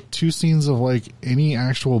 there was like 2 scenes of like any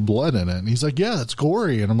actual blood in it. And he's like, yeah, that's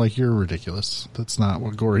gory. And I'm like, you're ridiculous. That's not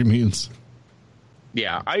what gory means.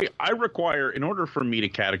 Yeah, I require, in order for me to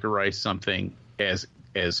categorize something as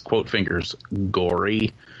quote fingers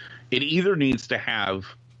gory, it either needs to have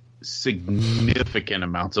significant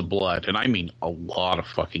amounts of blood, and I mean a lot of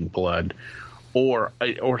fucking blood, or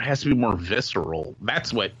it has to be more visceral.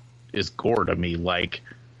 That's what is gore to me. Like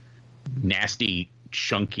nasty,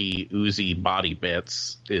 chunky, oozy body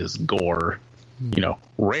bits is gore. You know,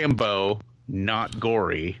 Rambo, not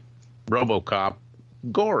gory. RoboCop,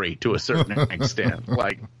 gory to a certain extent.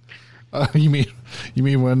 Like, you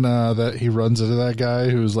mean when that he runs into that guy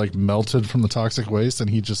who's like melted from the toxic waste,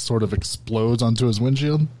 and he just sort of explodes onto his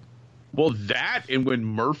windshield? Well, that, and when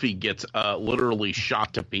Murphy gets literally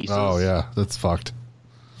shot to pieces. Oh yeah, that's fucked.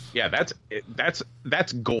 Yeah, that's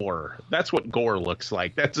gore. That's what gore looks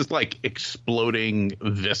like. That's just like exploding,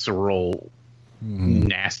 visceral,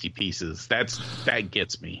 nasty pieces. That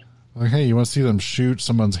gets me. Like, hey, you want to see them shoot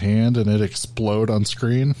someone's hand and it explode on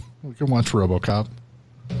screen? We can watch RoboCop.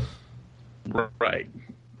 Right.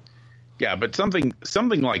 Yeah, but something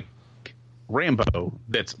like Rambo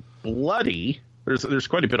that's bloody. There's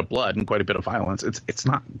quite a bit of blood and quite a bit of violence. It's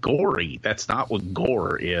not gory. That's not what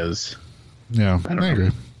gore is. Yeah, I agree.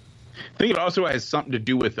 I think it also has something to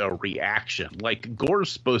do with a reaction. Like gore is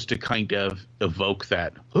supposed to kind of evoke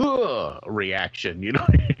that reaction, you know,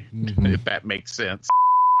 if that makes sense.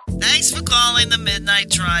 Thanks for calling the Midnight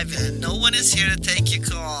Drive-In. No one is here to take your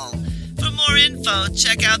call. For more info,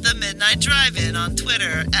 check out the Midnight Drive-In on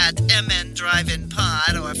Twitter at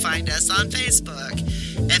MNDriveInPod or find us on Facebook.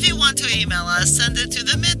 If you want to email us, send it to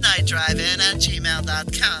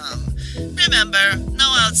themidnightdrivein@gmail.com. Remember,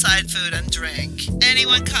 no outside food and drink.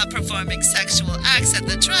 Anyone caught performing sexual acts at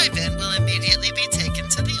the drive-in will immediately be taken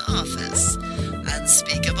to the office.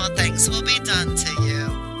 Unspeakable things will be done to you.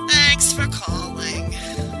 Thanks for calling.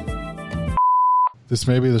 This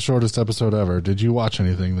may be the shortest episode ever. Did you watch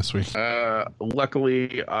anything this week?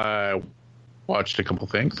 Luckily, I watched a couple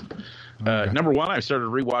things. Okay. Number one, I started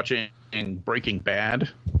rewatching Breaking Bad.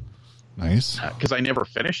 Nice. Because I never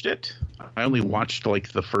finished it. I only watched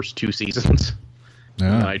like the first 2 seasons.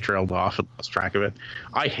 Yeah. And I trailed off and lost track of it.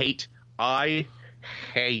 I hate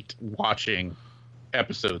watching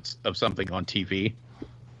episodes of something on TV.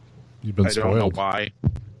 You've been spoiled. I don't know why.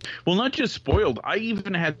 Well, not just spoiled. I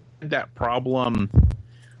even had that problem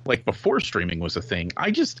like before streaming was a thing.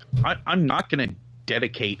 I'm not going to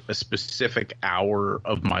dedicate a specific hour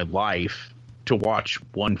of my life to watch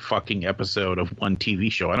one fucking episode of one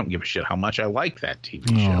TV show. I don't give a shit how much I like that TV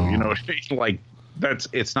show. You know what I mean? Like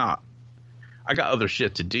it's not. I got other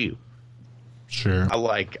shit to do. Sure. I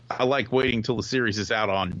like waiting till the series is out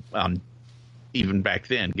on even back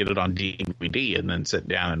then, get it on DVD and then sit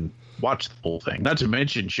down and watch the whole thing. Not to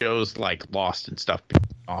mention shows like Lost and stuff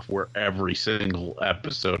off where every single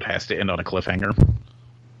episode has to end on a cliffhanger.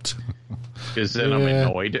 Because then I'm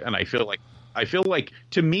annoyed, and I feel like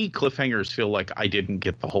to me cliffhangers feel like I didn't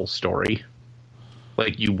get the whole story.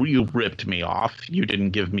 Like you ripped me off. You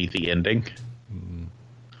didn't give me the ending.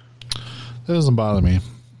 That doesn't bother me.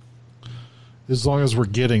 As long as we're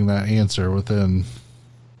getting that answer within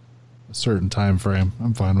a certain time frame,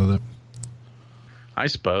 I'm fine with it. I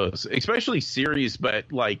suppose, especially series,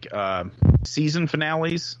 but like season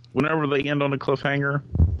finales, whenever they end on a cliffhanger,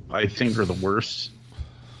 I think are the worst.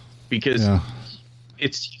 Because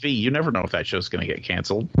it's TV. You never know if that show's going to get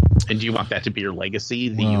canceled. And do you want that to be your legacy,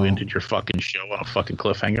 that you ended your fucking show on a fucking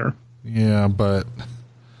cliffhanger? Yeah, but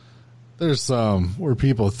there's some where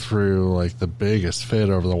people threw like the biggest fit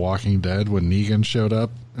over The Walking Dead when Negan showed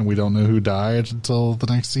up and we don't know who died until the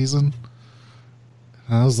next season.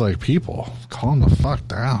 And I was like, people, calm the fuck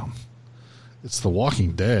down. It's The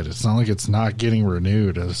Walking Dead. It's not like it's not getting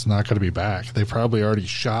renewed and it's not going to be back. They probably already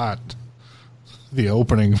shot the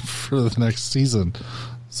opening for the next season.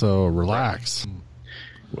 So relax.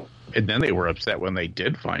 And then they were upset when they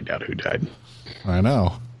did find out who died. I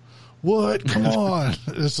know. What? Come on.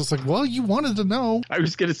 It's just like, well, you wanted to know. I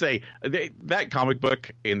was going to say, that comic book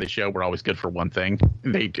and the show were always good for one thing.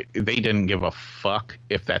 They didn't give a fuck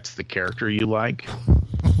if that's the character you like.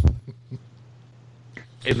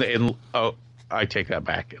 and I take that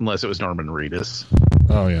back, unless it was Norman Reedus.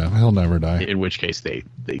 Oh, yeah. He'll never die. In which case they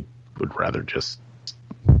would rather just...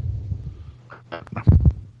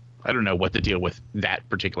 I don't know what the deal with that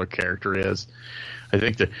particular character is. I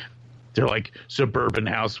think that they're like, suburban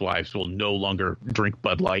housewives will no longer drink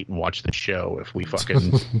Bud Light and watch the show if we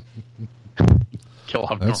fucking kill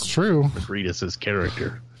off That's true. Reedus'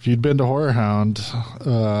 character. If you'd been to Horror Hound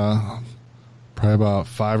probably about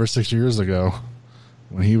 5 or 6 years ago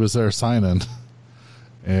when he was there signing,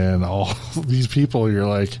 and all these people, you're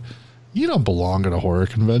like, you don't belong at a horror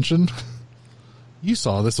convention. You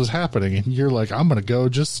saw this was happening, and you're like, I'm going to go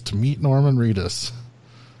just to meet Norman Reedus.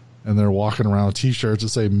 And they're walking around with T-shirts that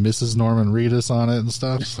say Mrs. Norman Reedus on it and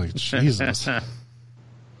stuff. It's like, Jesus.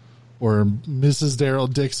 Or Mrs.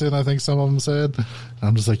 Daryl Dixon, I think some of them said. And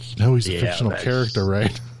I'm just like, he's a fictional character,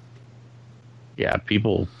 right? Yeah,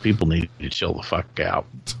 people need to chill the fuck out.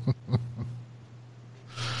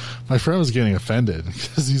 My friend was getting offended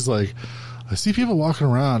because he's like, I see people walking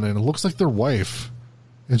around, and it looks like their wife.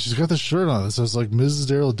 And she's got this shirt on that says, like, Mrs.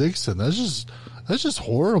 Daryl Dixon. That's just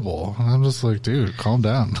horrible. And I'm just like, dude, calm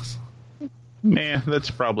down. Man, that's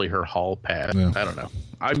probably her hall pass. Yeah. I don't know.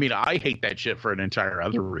 I mean, I hate that shit for an entire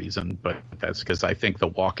other reason, but that's because I think The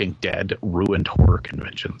Walking Dead ruined horror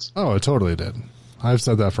conventions. Oh, it totally did. I've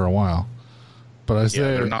said that for a while. But I say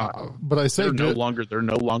they're not. But I say they're no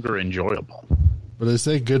longer enjoyable. But I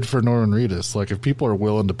say good for Norman Reedus. Like, if people are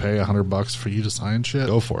willing to pay $100 for you to sign shit,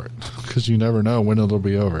 go for it, because you never know when it'll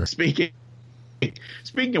be over. Speaking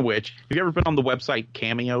of which, have you ever been on the website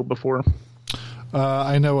Cameo before?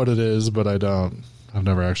 I know what it is, but I don't. I've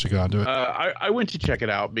never actually gone to it. I went to check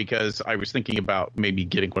it out because I was thinking about maybe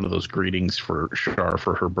getting one of those greetings for Shar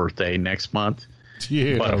for her birthday next month.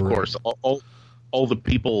 Yeah, but of course, all the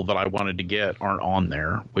people that I wanted to get aren't on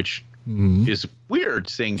there, which is weird,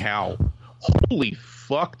 seeing how holy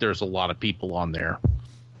fuck, there's a lot of people on there.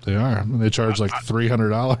 They are. I mean, they charge like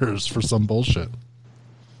 $300 for some bullshit.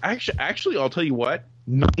 Actually, I'll tell you what.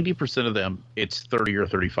 90% of them, it's $30 or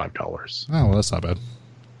 $35. Oh, well, that's not bad.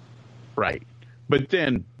 Right. But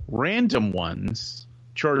then random ones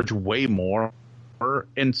charge way more,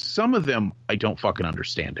 and some of them, I don't fucking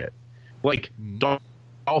understand it. Like, Dolph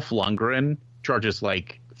Lundgren charges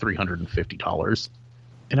like $350.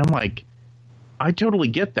 And I'm like, I totally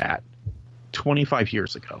get that 25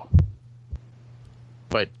 years ago.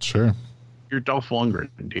 But sure, you're Dolph Lundgren,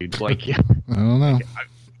 dude. Like, I don't know. I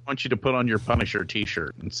want you to put on your Punisher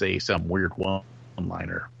T-shirt and say some weird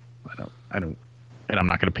one-liner. I don't, and I'm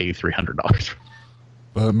not going to pay you $300.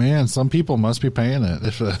 But man, some people must be paying it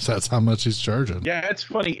if that's how much he's charging. Yeah, it's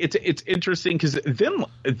funny. It's interesting because then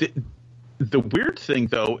the weird thing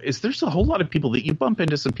though is there's a whole lot of people that you bump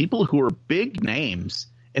into, some people who are big names,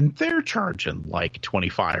 and they're charging like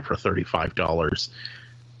 $25 or $35,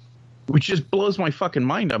 which just blows my fucking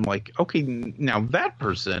mind. I'm like, okay, now that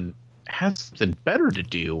person has something better to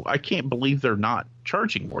do. I can't believe they're not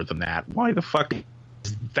charging more than that. Why the fuck is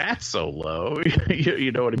that so low?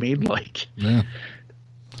 You know what I mean? Like, yeah.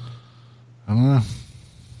 I don't know.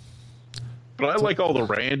 But I like all the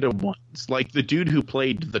random ones. Like the dude who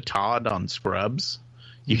played the Todd on Scrubs.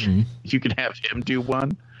 You can have him do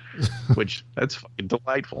one, which that's fucking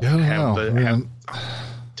delightful. Yeah,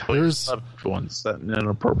 There's ones that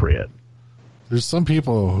inappropriate. There's some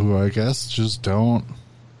people who I guess just don't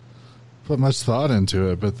put much thought into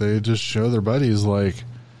it, but they just show their buddies like,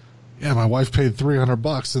 yeah, my wife paid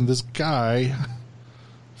 $300 and this guy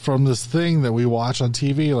from this thing that we watch on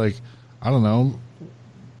TV, like, I don't know,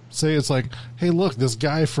 say it's like, hey, look, this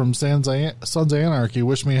guy from Sons of Anarchy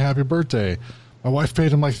wished me a happy birthday. My wife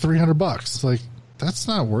paid him like $300. It's like, that's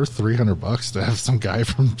not worth $300 to have some guy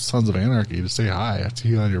from Sons of Anarchy to say hi to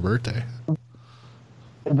you on your birthday.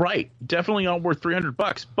 Right. Definitely not worth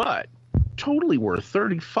 $300, but totally worth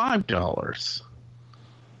 $35.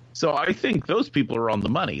 So I think those people are on the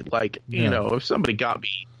money. Like, you know, if somebody got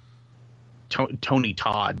me Tony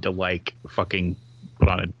Todd to like fucking put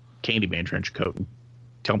on a Candyman trench coat and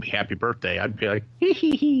tell me happy birthday, I'd be like, hee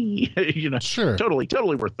hee hee. You know, sure, totally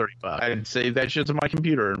worth $35. I'd save that shit to my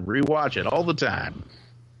computer and rewatch it all the time.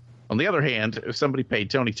 On the other hand, if somebody paid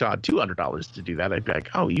Tony Todd $200 to do that, I'd be like,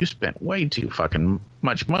 oh, you spent way too fucking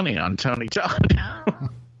much money on Tony Todd.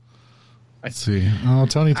 Let's see. Oh,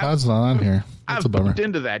 Tony Todd's not on here. That's a I've bummer. bumped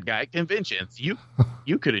into that guy at conventions. You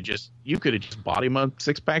could have just bought him a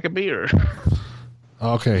 6-pack of beer.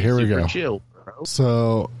 Okay, here we Super go. chill, bro.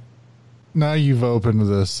 So now you've opened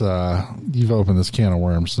this can of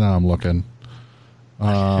worms. Now I'm looking.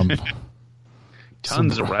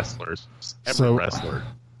 Tons of wrestlers. Every wrestler.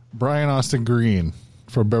 Brian Austin Green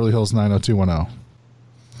from Beverly Hills 90210.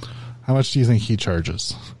 How much do you think he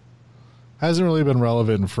charges? Hasn't really been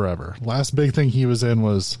relevant in forever. Last big thing he was in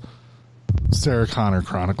was Sarah Connor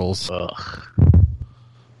Chronicles. Ugh.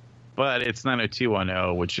 But it's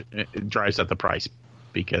 90210, which drives up the price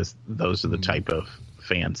because those are the type of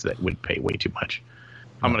fans that would pay way too much.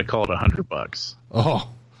 I'm going to call it $100.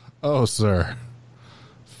 Oh, sir.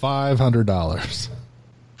 $500.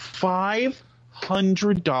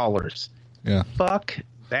 $500. Yeah. Fuck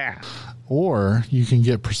that. Or you can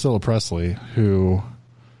get Priscilla Presley, who,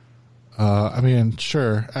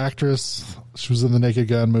 sure, actress. She was in the Naked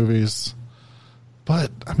Gun movies.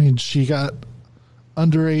 But, she got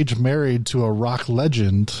underage married to a rock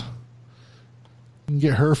legend. You can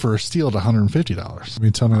get her for a steal at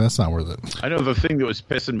 $150. Tell me that's not worth it. I know the thing that was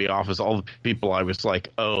pissing me off is all the people I was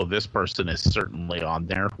like, oh, this person is certainly on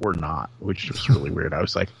there. We're not, which was really weird. I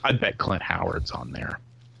was like, I bet Clint Howard's on there.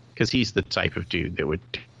 Because he's the type of dude that would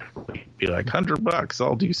be like, $100,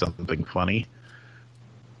 I'll do something funny.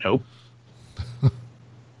 Nope.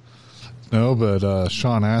 No, but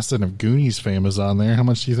Sean Astin of Goonies fame is on there. How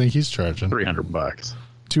much do you think he's charging? $300.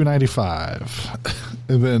 $295.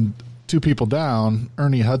 And then 2 people down,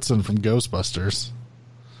 Ernie Hudson from Ghostbusters.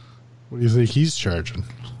 What do you think he's charging?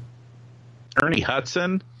 Ernie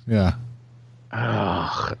Hudson? Yeah.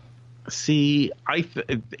 Oh, see,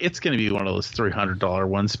 it's going to be one of those $300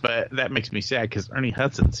 ones, but that makes me sad because Ernie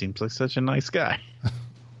Hudson seems like such a nice guy.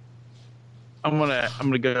 I'm gonna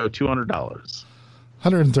go $200.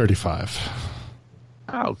 $135.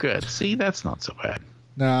 Oh, good. See, that's not so bad.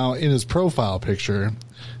 Now, in his profile picture,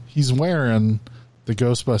 he's wearing the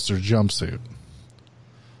Ghostbuster jumpsuit.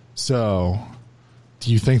 So,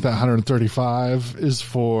 do you think that $135 is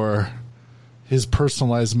for his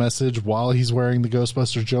personalized message while he's wearing the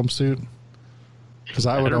Ghostbuster jumpsuit? Because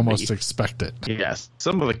I would almost expect it. Yes.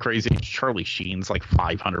 Some of the crazy Charlie Sheen's like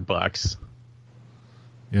 $500.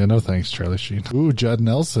 Yeah, no thanks, Charlie Sheen. Ooh, Judd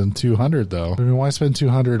Nelson, $200 though. Why spend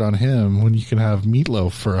 $200 on him when you can have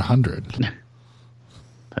Meatloaf for $100?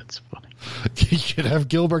 That's funny. You could have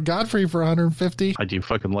Gilbert Gottfried for $150. I do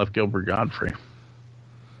fucking love Gilbert Gottfried.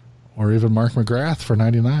 Or even Mark McGrath for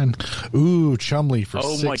 $99. Ooh, Chumley for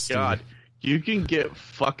 $60. My god. You can get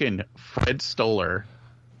fucking Fred Stoller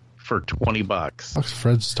for $20. What's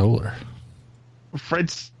Fred Stoller? Fred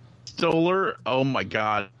Stoller, oh my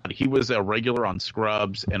god. He was a regular on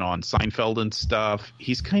Scrubs and on Seinfeld and stuff.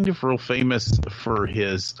 He's kind of real famous for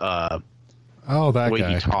his that way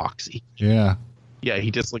guy. he talks. Yeah, he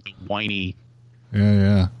just like a whiny.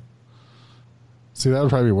 Yeah. See, that would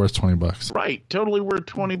probably be worth $20. Right, totally worth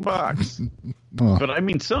 $20. Oh.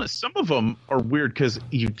 But some of them are weird because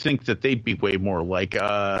you'd think that they'd be way more like.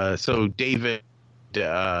 So David,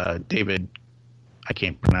 I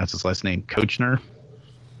can't pronounce his last name. Koechner.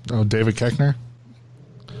 Oh, David Koechner.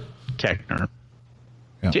 Yeah.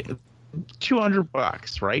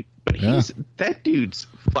 $200, right? But that dude's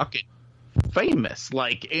fucking famous,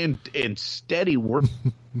 like in steady work.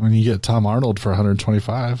 When you get Tom Arnold for $125.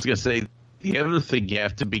 I was gonna say the other thing you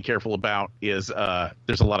have to be careful about is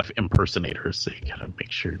there's a lot of impersonators, so you gotta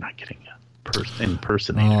make sure you're not getting an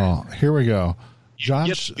impersonator. Oh, here we go.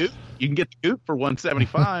 You can get the goop for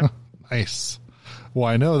 $175. Nice. Well,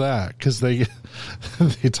 I know that because they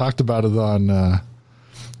talked about it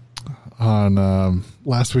on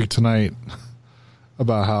Last Week Tonight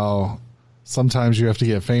about how sometimes you have to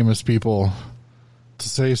get famous people to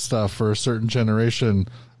say stuff for a certain generation,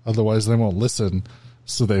 otherwise they won't listen.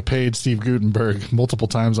 So they paid Steve Guttenberg multiple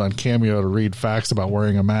times on Cameo to read facts about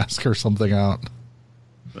wearing a mask or something out.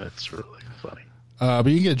 That's really funny. But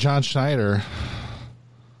you can get John Schneider,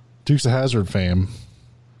 Dukes of Hazzard fame,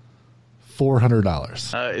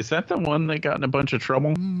 $400. Is that the one that got in a bunch of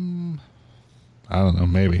trouble? I don't know.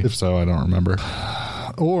 Maybe. If so, I don't remember.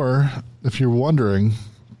 Or if you're wondering,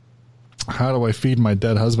 how do I feed my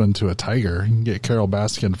dead husband to a tiger? You can get Carol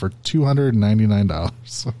Baskin for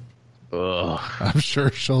 $299. Ugh. I'm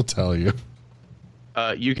sure she'll tell you.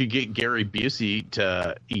 You could get Gary Busey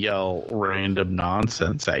to yell random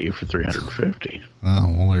nonsense at you for $350.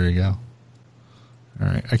 Oh, well, there you go. All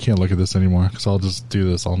right. I can't look at this anymore because I'll just do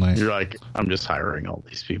this all night. You're like, I'm just hiring all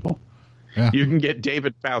these people. Yeah. You can get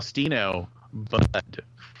David Faustino, Bud,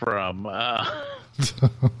 from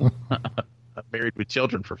Married with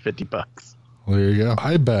Children for $50. Well, there you go.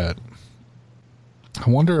 I bet I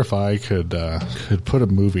wonder if I could put a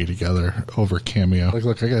movie together over Cameo. Like,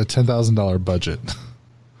 look, I got a $10,000 budget.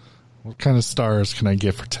 What kind of stars can I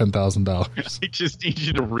get for $10,000? I just need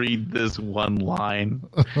you to read this one line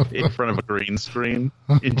in front of a green screen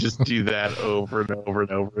and just do that over and over and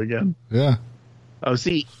over again. Yeah. Oh,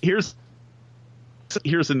 see, here's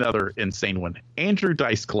another insane one. Andrew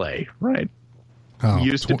Dice Clay, right? Oh,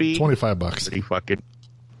 Used to be $25.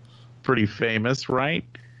 Pretty famous, right?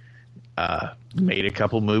 Made a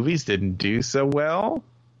couple movies, didn't do so well.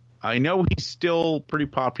 I know he's still pretty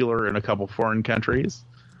popular in a couple foreign countries.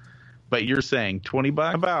 But you're saying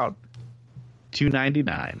 $20, about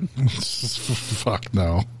 $2.99. Fuck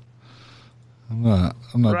no. I'm not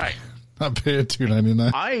right. Not paying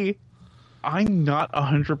 $2.99. I'm not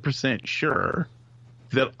 100% sure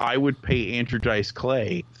that I would pay Andrew Dice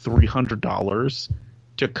Clay $300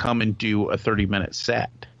 to come and do a 30-minute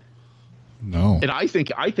set. No. And I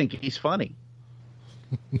think he's funny.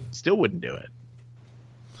 Still wouldn't do it.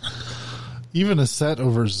 Even a set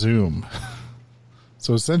over Zoom.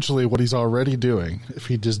 So essentially what he's already doing, if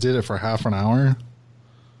he just did it for half an hour,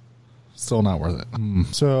 still not worth it.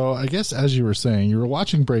 So I guess as you were saying, you were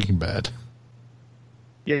watching Breaking Bad.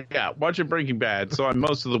 Yeah, watching Breaking Bad. So I'm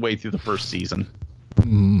most of the way through the first season.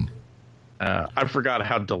 I forgot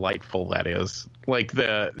how delightful that is. Like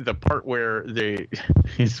the part where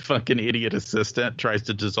his fucking idiot assistant tries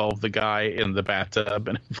to dissolve the guy in the bathtub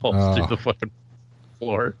and it falls through the fucking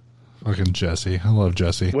floor. Fucking Jesse. I love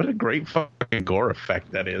Jesse. What a great fucking gore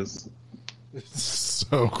effect that is. It's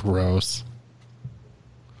so gross.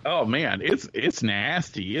 Oh man, it's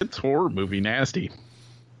nasty. It's horror movie nasty.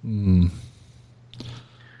 And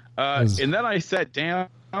then I sat down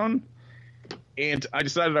and I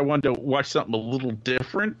decided I wanted to watch something a little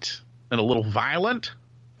different and a little violent.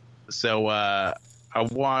 So I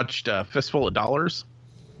watched Fistful of Dollars.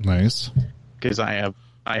 Nice. Because I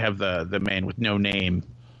have the Man with No Name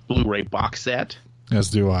Blu-ray box set. As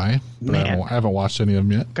do I. Man, I haven't watched any of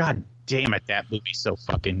them yet. God damn it, that movie's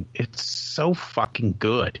it's so fucking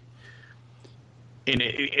good. And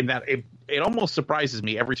it almost surprises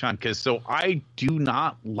me every time because I do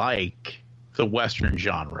not like the Western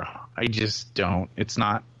genre. I just don't. It's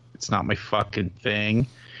not my fucking thing.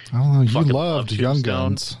 I don't know. You loved Young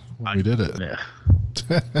Guns when we did it.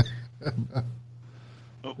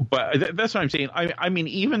 But that's what I'm saying. I mean,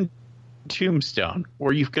 even Tombstone,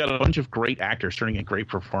 where you've got a bunch of great actors turning in great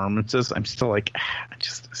performances, I'm still like,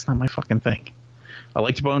 it's not my fucking thing. I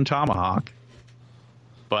liked Bone Tomahawk,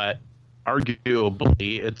 but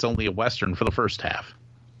arguably it's only a Western for the first half.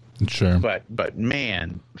 Sure. But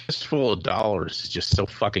man, Fistful of Dollars is just so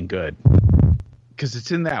fucking good. Because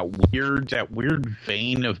it's in that weird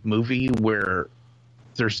vein of movie where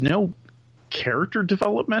there's no character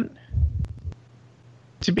development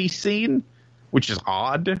to be seen, which is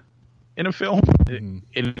odd in a film. And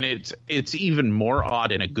it's even more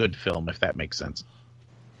odd in a good film, if that makes sense.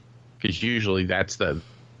 Because usually that's the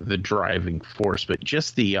driving force. But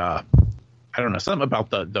just the I don't know, something about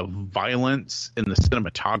the violence and the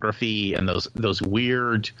cinematography and those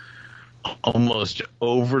weird, almost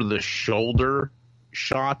over the shoulder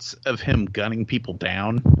shots of him gunning people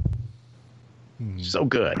down. So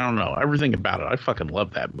good. I don't know, everything about it. I fucking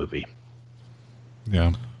love that movie.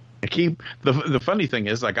 Yeah. I keep the funny thing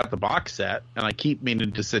is I got the box set and I keep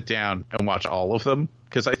meaning to sit down and watch all of them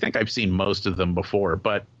because I think I've seen most of them before,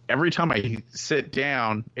 but every time I sit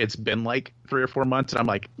down, it's been like 3 or 4 months and I'm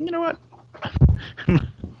like, you know what? I'm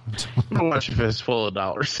gonna watch a Fistful of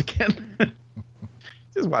Dollars again.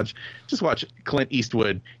 just watch Clint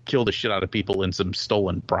Eastwood kill the shit out of people in some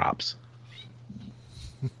stolen props.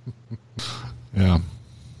 Yeah.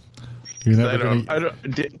 Do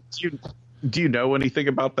you know anything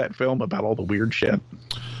about that film, about all the weird shit?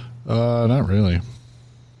 Not really.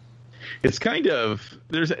 It's kind of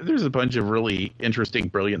there's a bunch of really interesting,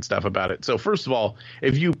 brilliant stuff about it. So first of all,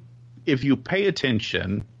 if you pay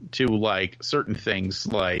attention to like certain things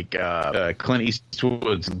like Clint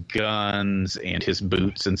Eastwood's guns and his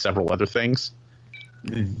boots and several other things,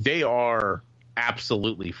 they are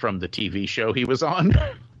absolutely from the TV show he was on.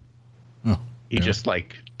 He just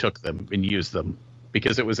like took them and used them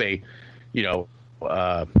because it was a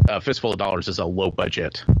Fistful of Dollars is a low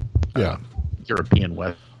budget European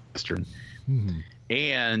Western.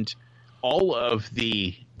 And all of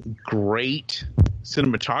the great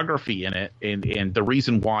cinematography in it and the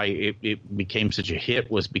reason why it became such a hit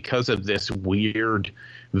was because of this weird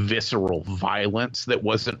visceral violence that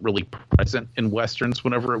wasn't really present in Westerns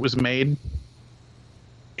whenever it was made.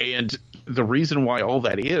 And the reason why all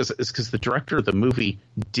that is because the director of the movie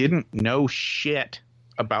didn't know shit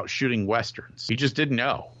about shooting Westerns. He just didn't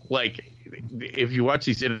know. Like, if you watch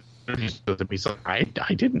these interviews with him, he's like, I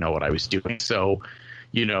didn't know what I was doing. So,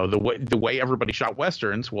 the way everybody shot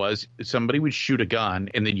Westerns was somebody would shoot a gun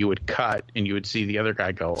and then you would cut and you would see the other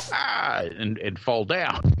guy go, and fall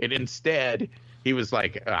down. And instead he was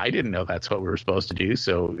like, I didn't know that's what we were supposed to do.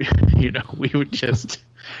 So, we would just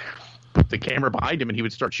put the camera behind him and he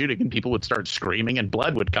would start shooting and people would start screaming and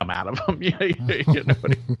blood would come out of him.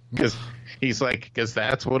 Because he's like, because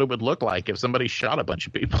that's what it would look like if somebody shot a bunch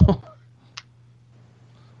of people.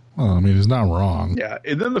 Well, I mean, he's not wrong. Yeah.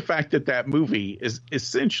 And then the fact that movie is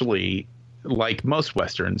essentially, like most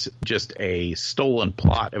Westerns, just a stolen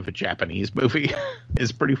plot of a Japanese movie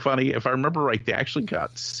is pretty funny. If I remember right, they actually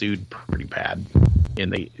got sued pretty bad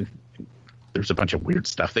there's a bunch of weird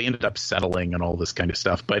stuff. They ended up settling and all this kind of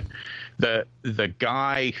stuff. But the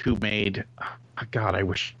guy who made, God, I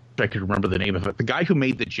wish I could remember the name of it. The guy who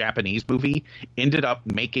made the Japanese movie ended up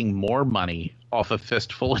making more money off a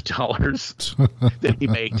fistful of dollars than he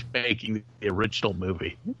made making the original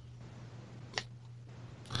movie.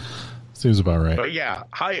 Seems about right. But yeah,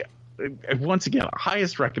 once again,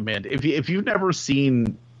 highest recommend. If you've never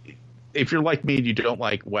seen, if you're like me and you don't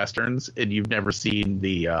like Westerns and you've never seen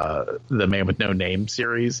the Man with No Name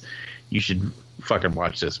series, you should fucking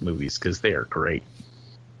watch those movies because they are great.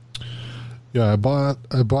 Yeah, I bought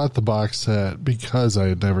the box set because I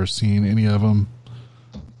had never seen any of them,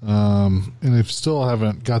 and I still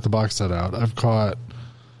haven't got the box set out. I've caught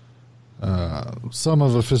some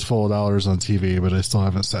of A Fistful of Dollars on TV, but I still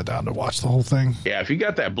haven't sat down to watch the whole thing. Yeah, if you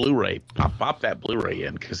got that Blu-ray, pop that Blu-ray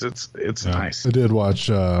in because it's nice. I did watch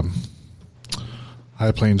High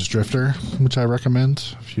Plains Drifter, which I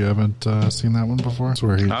recommend if you haven't seen that one before. It's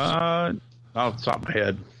where he's off the top of my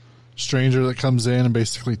head. Stranger that comes in and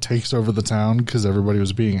basically takes over the town because everybody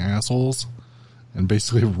was being assholes and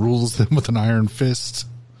basically rules them with an iron fist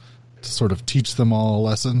to sort of teach them all a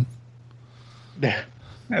lesson. Yeah,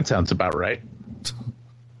 that sounds about right.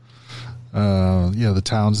 Yeah, the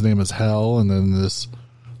town's name is Hell, and then this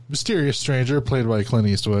mysterious stranger played by Clint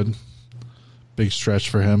Eastwood, big stretch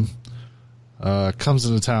for him, comes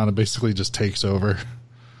into town and basically just takes over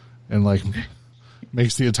and like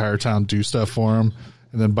makes the entire town do stuff for him.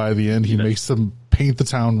 And then by the end, he makes them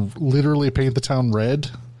literally paint the town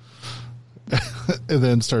red, and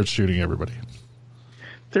then starts shooting everybody.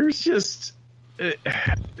 There's just,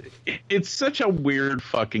 it's such a weird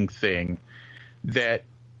fucking thing that,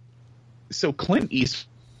 so Clint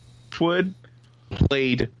Eastwood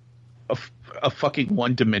played a fucking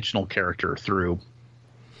one-dimensional character through,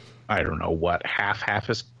 I don't know what, half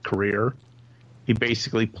his career. He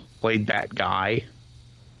basically played that guy.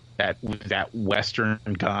 That Western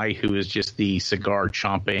guy who is just the cigar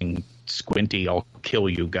chomping, squinty, I'll kill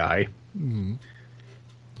you guy. Mm-hmm.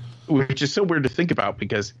 Which is so weird to think about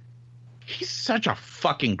because he's such a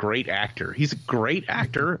fucking great actor. He's a great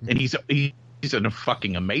actor and he's a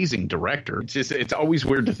fucking amazing director. It's always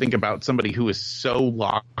weird to think about somebody who is so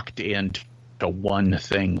locked into one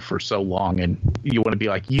thing for so long and you want to be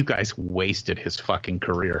like, you guys wasted his fucking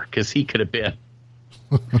career because he could have been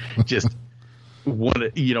just one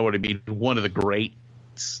of the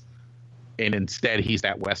greats, and instead he's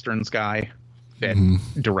that Westerns guy that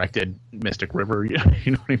directed Mystic River. You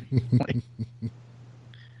know what I mean? Like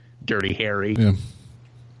Dirty Harry. Yeah.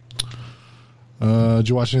 Did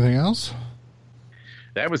you watch anything else?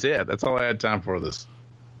 That was it. That's all I had time for this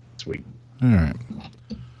week. All right.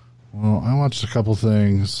 Well, I watched a couple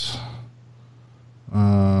things.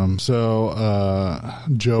 Joe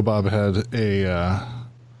Bob had a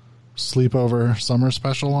sleepover summer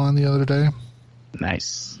special on the other day.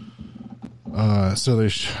 Nice. So they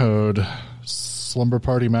showed Slumber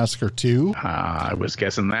Party Massacre 2. I was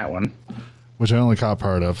guessing that one. Which I only caught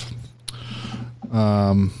part of.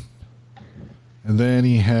 And then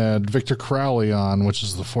he had Victor Crowley on, which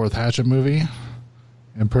is the fourth Hatchet movie.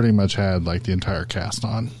 And pretty much had like the entire cast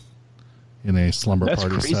on in a slumber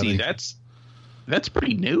party setting. That's crazy. That's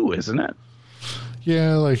pretty new, isn't it?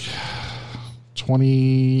 Yeah, like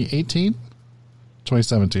 2018?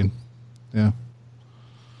 2017. Yeah.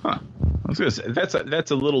 Huh. I was gonna say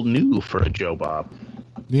that's a little new for a Joe Bob.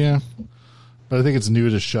 Yeah. But I think it's new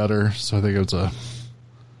to Shudder, so I think it's a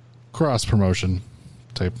cross promotion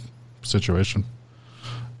type situation.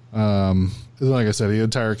 Like I said, the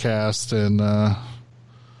entire cast and the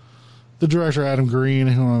director Adam Green,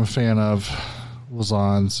 who I'm a fan of, was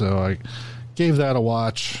on, so I gave that a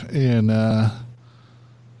watch, and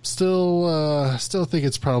still think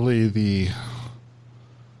it's probably the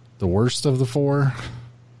worst of the four,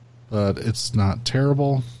 but it's not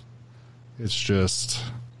terrible. It's just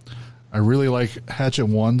I really like Hatchet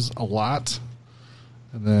 1s a lot,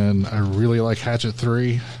 and then I really like Hatchet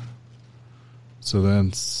 3, So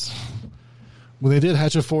then when they did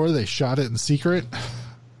Hatchet 4, they shot it in secret,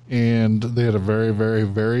 and they had a very, very,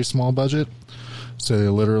 very small budget. So they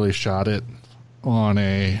literally shot it on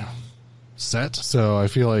a set. So I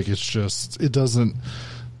feel like it's just, it doesn't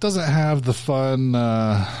have the fun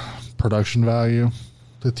production value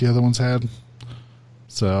that the other ones had.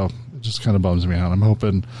 So it just kind of bums me out. I'm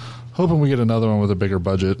hoping we get another one with a bigger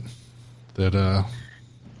budget. That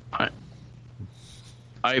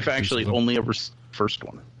I've actually only ever seen the first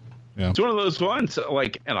one. Yeah, it's one of those ones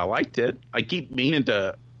and I liked it. I keep meaning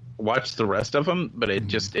to watch the rest of them, but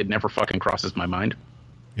it never fucking crosses my mind.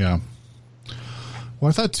 Yeah. Well,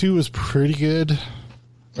 I thought 2 was pretty good.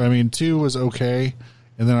 I mean, 2 was okay,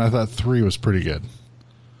 and then I thought 3 was pretty good.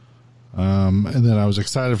 And then I was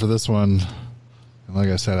excited for this one. And like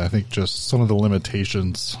I said, I think just some of the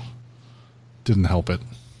limitations didn't help it.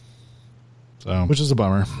 So, which is a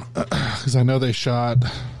bummer, because I know they shot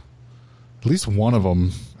at least one of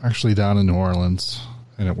them actually down in New Orleans,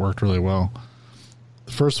 and it worked really well.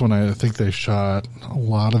 The first one, I think they shot a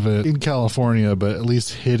lot of it in California, but at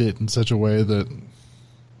least hid it in such a way that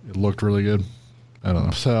it looked really good. I don't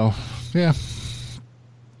know. So, yeah.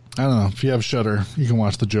 I don't know. If you have Shudder, you can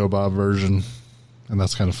watch the Joe Bob version, and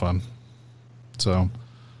that's kind of fun. So,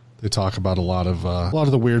 they talk about a lot of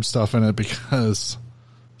the weird stuff in it because,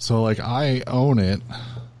 so like I own it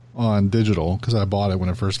on digital because I bought it when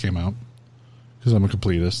it first came out because I'm a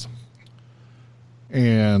completist,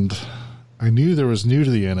 and I knew there was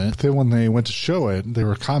nudity in it. Then when they went to show it, they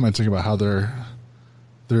were commenting about how there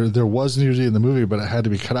was nudity in the movie, but it had to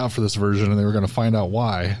be cut out for this version, and they were going to find out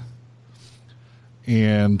why.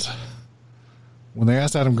 And when they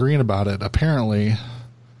asked Adam Green about it, apparently,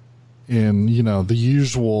 in the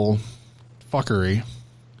usual fuckery,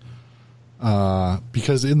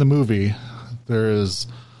 because in the movie there's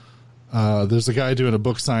a guy doing a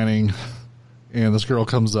book signing, and this girl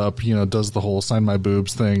comes up, does the whole sign my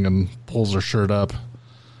boobs thing and pulls her shirt up.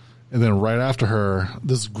 And then right after her,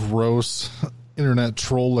 this gross internet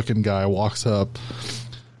troll looking guy walks up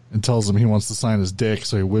and tells him he wants to sign his dick.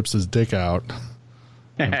 So he whips his dick out.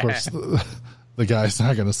 And of course, the guy's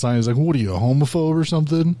not going to sign. He's like, what are you, a homophobe or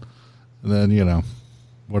something? And then,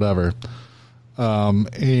 whatever.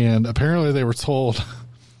 And apparently they were told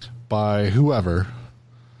by whoever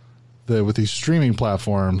that with these streaming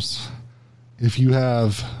platforms, if you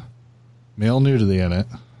have male nudity in it,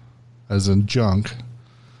 as in junk,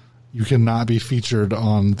 you cannot be featured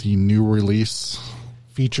on the new release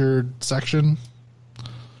featured section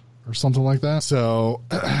or something like that. So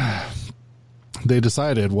they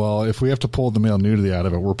decided, well, if we have to pull the male nudity out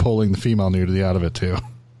of it, we're pulling the female nudity out of it too.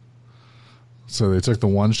 So they took the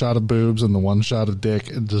one shot of boobs and the one shot of dick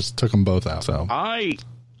and just took them both out. So I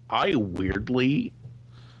weirdly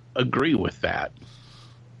agree with that.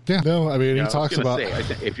 Yeah, no, I mean, he talks about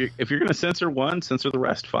if you're going to censor one, censor the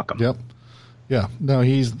rest. Fuck them. Yep. Yeah. No,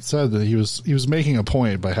 he said that he was making a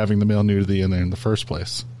point by having the male nudity in there in the first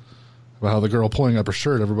place. About how the girl pulling up her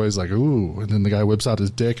shirt, everybody's like, ooh, and then the guy whips out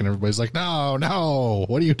his dick, and everybody's like, no,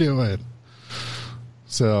 what are you doing?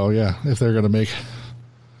 So yeah, if they're going to make,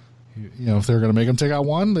 him take out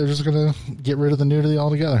one, they're just going to get rid of the nudity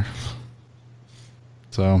altogether.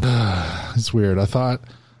 So it's weird. I thought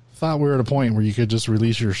we were at a point where you could just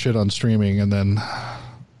release your shit on streaming and then,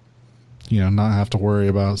 not have to worry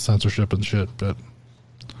about censorship and shit, but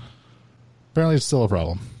apparently it's still a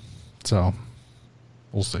problem. So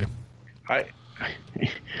we'll see. I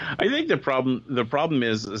think the problem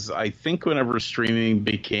is I think whenever streaming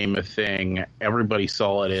became a thing, everybody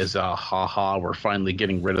saw it as a haha, we're finally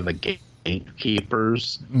getting rid of the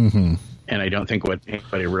gatekeepers. Mm-hmm. And I don't think what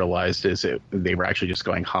anybody realized is they were actually just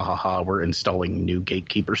going, ha ha ha, we're installing new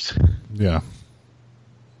gatekeepers. Yeah.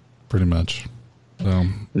 Pretty much.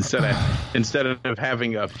 Instead of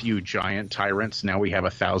having a few giant tyrants, now we have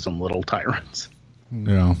 1,000 little tyrants.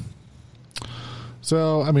 Yeah.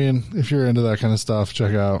 So, I mean, if you're into that kind of stuff,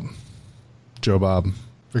 check out Joe Bob,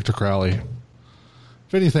 Victor Crowley.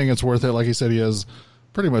 If anything, it's worth it. Like he said, he has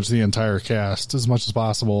pretty much the entire cast as much as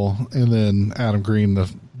possible. And then Adam Green,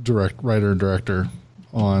 the writer and director,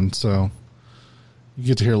 on. So you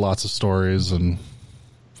get to hear lots of stories and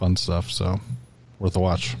fun stuff. So worth a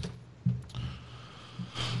watch.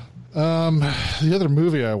 The other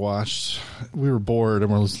movie I watched, we were bored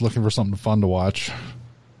and we were looking for something fun to watch.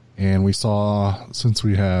 And we saw, since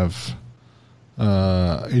we have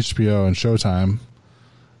HBO and Showtime,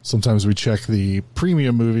 sometimes we check the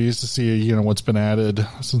premium movies to see, what's been added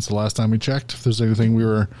since the last time we checked. If there's anything we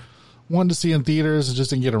were wanting to see in theaters and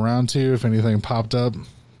just didn't get around to, if anything popped up.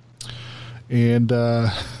 And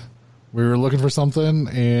we were looking for something,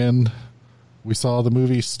 and we saw the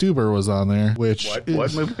movie Stuber was on there, which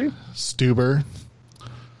what movie? Stuber.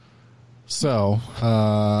 So,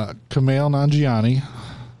 Kumail Nanjiani,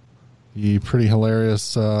 the pretty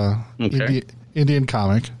hilarious Indian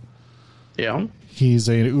comic. Yeah. He's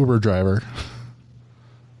an Uber driver.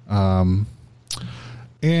 And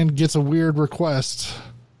gets a weird request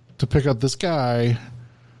to pick up this guy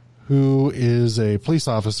who is a police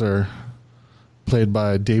officer played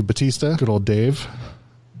by Dave Bautista, good old Dave.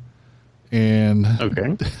 And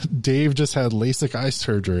Dave just had LASIK eye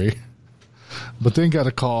surgery, but then got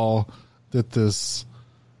a call that this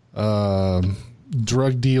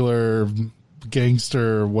drug dealer,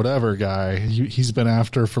 gangster, whatever guy he's been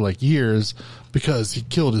after for like years because he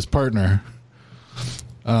killed his partner,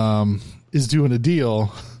 is doing a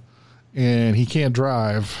deal, and he can't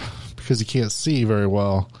drive because he can't see very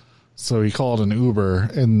well. So he called an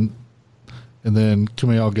Uber, and then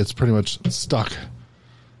Kumail gets pretty much stuck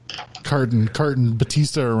carting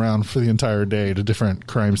Batista around for the entire day to different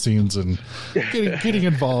crime scenes and getting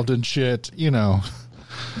involved in shit. You know,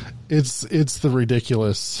 it's the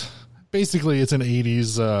ridiculous. Basically, it's an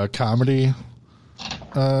 80s comedy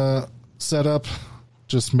setup,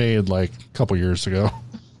 just made like a couple years ago.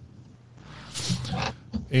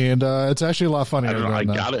 And it's actually a lot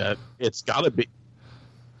funnier. It's gotta be.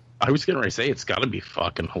 I was going to say it's got to be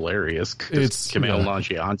fucking hilarious. It's Kumail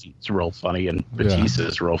Nanjiani's real funny and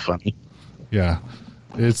Batista's real funny. Yeah,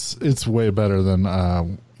 it's way better than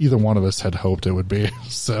either one of us had hoped it would be.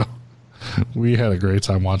 So we had a great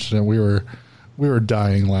time watching it. We were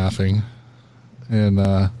dying laughing, and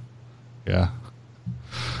yeah,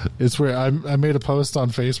 it's weird. I made a post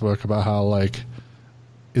on Facebook about how like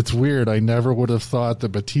it's weird. I never would have thought that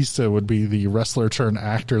Batista would be the wrestler turned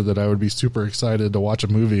actor that I would be super excited to watch a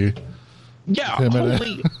movie. Yeah,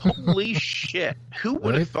 holy shit! Who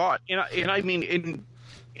would have thought? And I mean,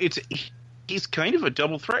 he's kind of a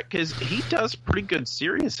double threat because he does pretty good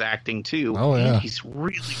serious acting too. Oh yeah, and he's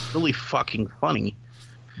really fucking funny,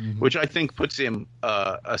 which I think puts him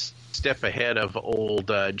a step ahead of old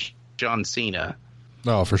John Cena.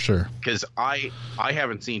 Oh, for sure. Because I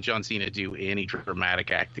haven't seen John Cena do any dramatic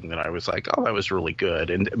acting that I was like, oh, that was really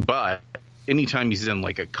good. But anytime he's in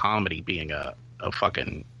like a comedy being a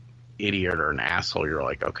fucking idiot or an asshole, you're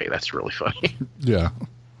like, okay, that's really funny. Yeah.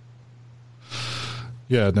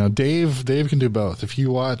 Yeah, now Dave can do both. If you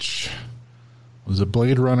watch, was it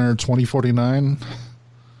Blade Runner 2049?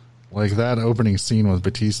 Like that opening scene with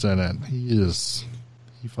Batista in it,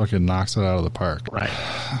 he fucking knocks it out of the park. Right.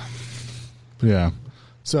 Yeah.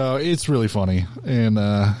 So it's really funny and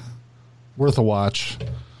worth a watch.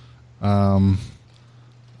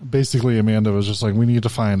 Basically, Amanda was just like, we need to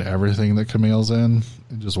find everything that Kumail's in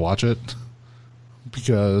and just watch it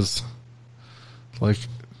because, like,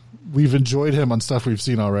 we've enjoyed him on stuff we've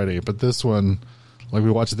seen already. But this one, like,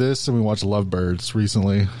 we watched this and we watched Lovebirds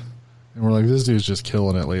recently, and we're like, this dude's just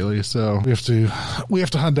killing it lately. So we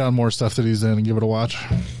have to hunt down more stuff that he's in and give it a watch.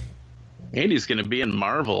 And he's going to be in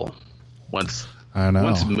Marvel once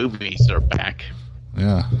movies are back.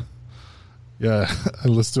 Yeah. Yeah. I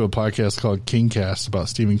listened to a podcast called Kingcast about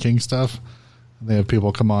Stephen King stuff. And they have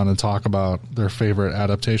people come on and talk about their favorite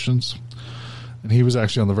adaptations. And he was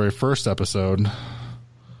actually on the very first episode.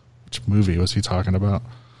 Which movie was he talking about?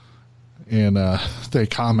 And they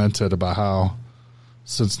commented about how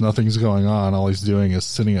since nothing's going on, all he's doing is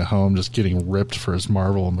sitting at home just getting ripped for his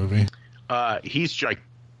Marvel movie. He's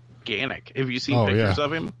gigantic. Have you seen pictures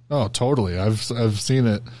of him? Oh, totally. I've seen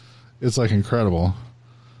it. It's like incredible.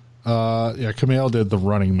 Yeah, Kumail did The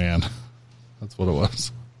Running Man. That's what it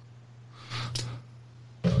was.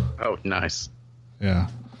 Oh, nice. Yeah.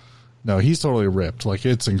 No, he's totally ripped. Like,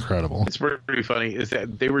 it's incredible. It's pretty funny is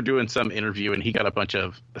that they were doing some interview and he got a bunch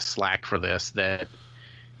of slack for this, that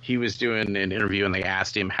he was doing an interview and they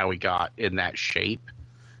asked him how he got in that shape.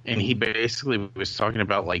 And he basically was talking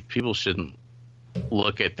about, like, people shouldn't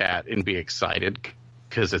look at that and be excited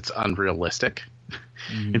because it's unrealistic.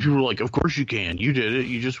 And people were like, of course you can. You did it.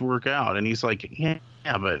 You just work out. And he's like, yeah,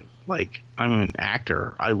 but, like, I'm an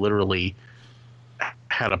actor. I literally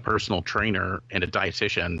had a personal trainer and a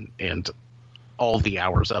dietitian and all the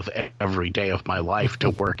hours of every day of my life to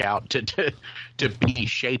work out to be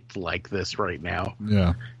shaped like this right now.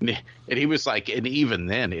 Yeah. And he was like, and even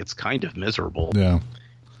then it's kind of miserable. Yeah.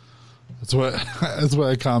 That's what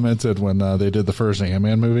I commented when they did the first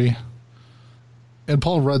Ant-Man movie. And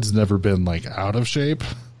Paul Rudd's never been, like, out of shape,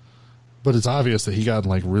 but it's obvious that he got in,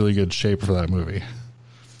 like, really good shape for that movie.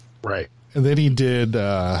 Right. And then he did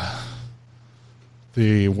the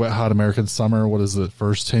Wet Hot American Summer. What is it?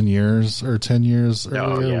 First 10 years or 10 years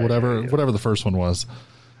earlier, whatever the first one was.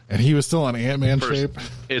 And he was still on Ant-Man shape.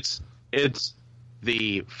 It's It's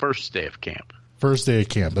the first day of camp. First day of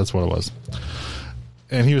camp, that's what it was.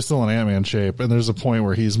 And he was still in Ant-Man shape, and there's a point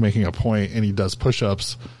where he's making a point, and he does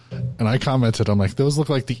push-ups. And I commented, I'm like, those look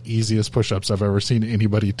like the easiest push-ups I've ever seen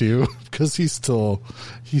anybody do, because he's still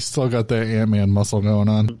got that Ant-Man muscle going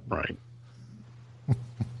on. Right.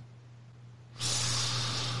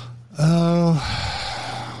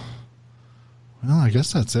 Well, I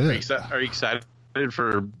guess that's it. Are you excited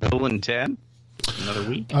for Bill and Ted? Another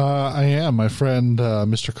week? I am. My friend,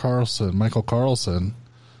 Mr. Carlson, Michael Carlson,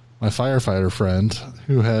 my firefighter friend,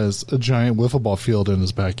 who has a giant wiffle ball field in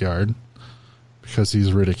his backyard because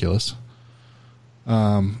he's ridiculous,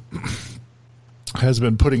 has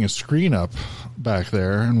been putting a screen up back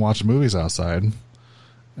there and watching movies outside.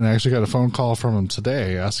 And I actually got a phone call from him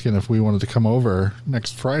today asking if we wanted to come over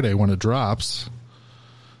next Friday when it drops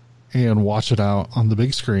and watch it out on the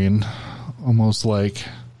big screen, almost like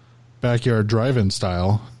backyard drive-in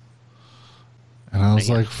style. And I was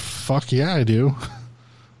like, fuck yeah, I do.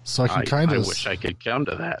 So I can kind of... I wish I could come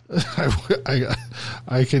to that.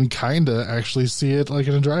 I can kind of actually see it like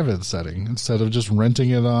in a drive-in setting instead of just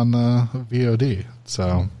renting it on VOD.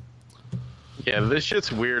 So... Yeah, this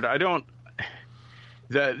shit's weird. I don't...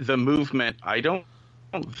 The movement, I don't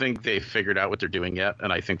think they figured out what they're doing yet,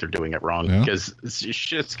 and I think they're doing it wrong because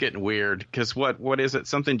shit's getting weird. Because what is it?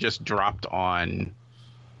 Something just dropped on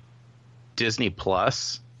Disney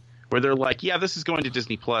Plus, where they're like, yeah, this is going to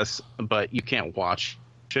Disney Plus, but you can't watch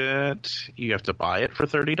it. You have to buy it for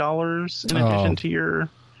 $30 in addition to your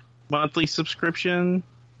monthly subscription.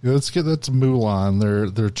 Yeah, let's get that to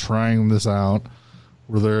Mulan. They're trying this out,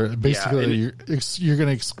 where they're basically you're going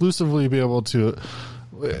to exclusively be able to.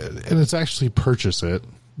 And it's actually purchase it.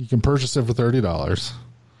 You can purchase it for $30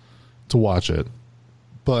 to watch it.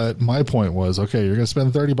 But my point was, okay, you're going to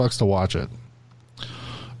spend $30 to watch it.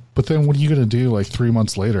 But then what are you going to do like 3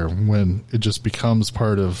 months later when it just becomes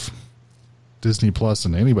part of Disney Plus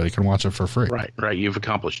and anybody can watch it for free? Right. You've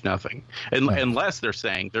accomplished nothing. Unless they're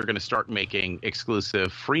saying they're going to start making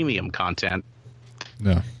exclusive freemium content.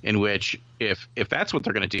 Yeah. In which, if that's what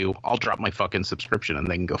they're going to do, I'll drop my fucking subscription and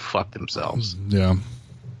they can go fuck themselves. Yeah.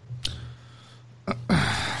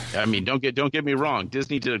 I mean, don't get me wrong.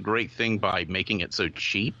 Disney did a great thing by making it so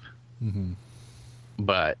cheap. Mm-hmm.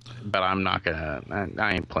 But I'm not gonna.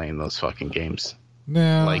 I ain't playing those fucking games.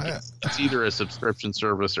 No, like it's either a subscription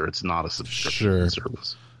service or it's not a subscription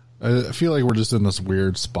service. I feel like we're just in this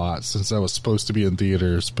weird spot since that was supposed to be in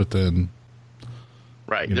theaters, but then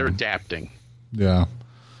they're adapting. Yeah,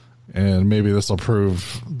 and maybe this will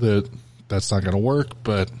prove that that's not going to work.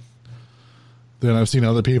 But then I've seen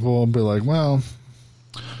other people be like, well,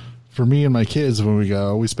 for me and my kids, when we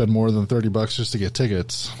go, we spend more than $30 just to get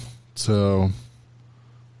tickets. So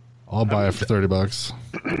I'll buy it for $30.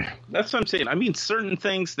 That's what I'm saying. I mean, certain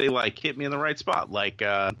things, they like hit me in the right spot. Like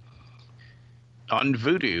on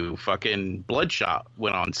Vudu, fucking Bloodshot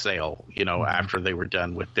went on sale, after they were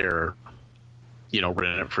done with their,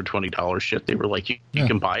 renting it for $20 shit. They were like, you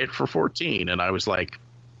can buy it for $14. And I was like,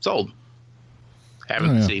 sold.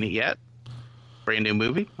 Haven't seen it yet. Brand new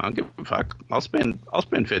movie. I don't give a fuck. I'll spend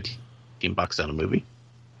 $15 on a movie.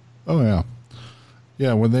 Oh yeah.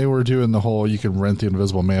 Yeah, when they were doing the whole you can rent The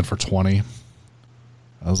Invisible Man for $20,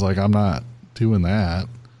 I was like, I'm not doing that.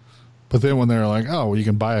 But then when they were like, oh, well, you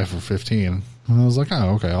can buy it for $15, and I was like,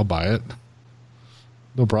 oh, okay, I'll buy it.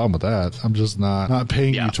 No problem with that. I'm just not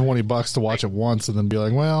paying you $20 to watch it once and then be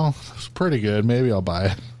like, well, it's pretty good. Maybe I'll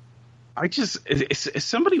buy it.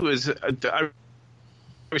 Somebody was, I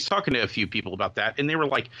was talking to a few people about that, and they were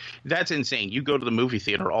like, that's insane. You go to the movie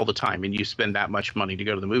theater all the time, and you spend that much money to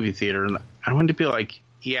go to the movie theater. And I wanted to be like,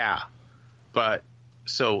 yeah. But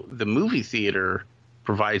so the movie theater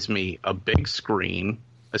provides me a big screen,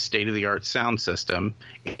 a state-of-the-art sound system,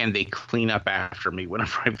 and they clean up after me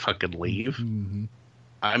whenever I fucking leave. Mm-hmm.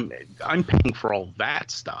 I'm paying for all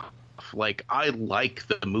that stuff. Like, I like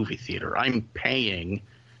the movie theater. I'm paying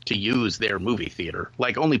to use their movie theater.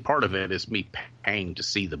 Like, only part of it is me paying to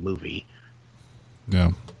see the movie.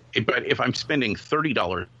 Yeah. But if I'm spending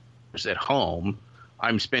 $30 at home,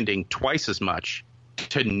 I'm spending twice as much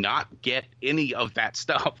to not get any of that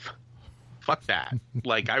stuff. Fuck that.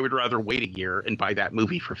 Like, I would rather wait a year and buy that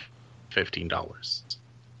movie for $15.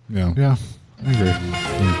 Yeah. Yeah. I agree.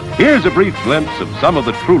 Here's a brief glimpse of some of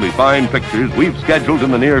the truly fine pictures we've scheduled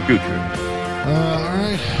in the near future. All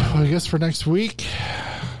right. Well, I guess for next week.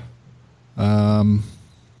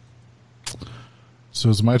 So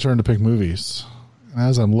it's my turn to pick movies.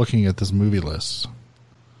 As I'm looking at this movie list,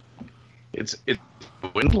 it's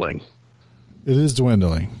dwindling. It is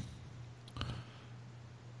dwindling.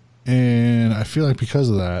 And I feel like because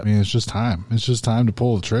of that, I mean, it's just time. It's just time to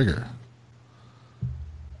pull the trigger.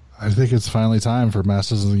 I think it's finally time for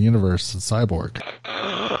Masters of the Universe and Cyborg.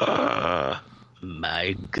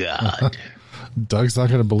 My God. Doug's not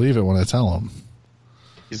going to believe it when I tell him.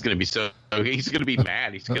 He's going to be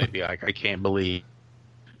mad. He's going to be like, I can't believe.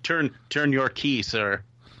 Turn your key, sir.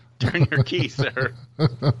 Turn your key, sir.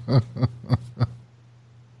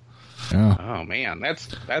 Yeah. Oh man,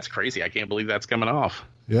 that's crazy. I can't believe that's coming off.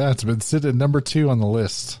 Yeah, it's been sitting at number 2 on the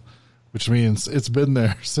list, which means it's been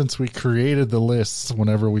there since we created the list.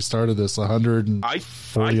 Whenever we started this,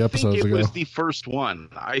 140 episodes ago. I think it was the first one.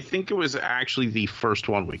 I think it was actually the first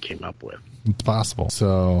one we came up with. It's possible.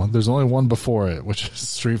 So there's only one before it, which is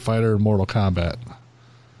Street Fighter and Mortal Kombat.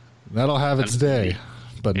 That'll have its day,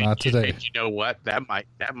 but not today. And you know what? That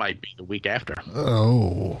might be the week after.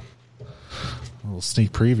 Oh. A little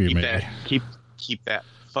sneak preview, maybe. Keep that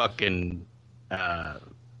fucking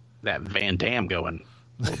that Van Damme going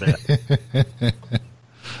a little bit.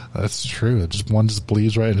 That's true. One just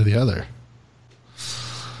bleeds right into the other.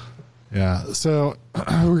 Yeah. So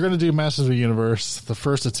we're going to do Masters of the Universe, the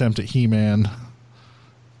first attempt at He-Man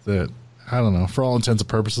that, I don't know, for all intents and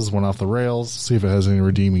purposes, went off the rails. See if it has any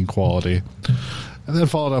redeeming quality. And then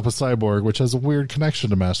followed up with Cyborg, which has a weird connection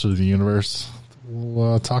to Masters of the Universe.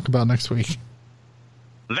 We'll talk about next week.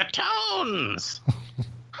 The tones.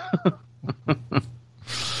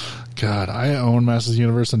 God, I own Masters of the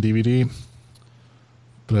Universe on DVD,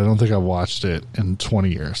 but I don't think I've watched it in 20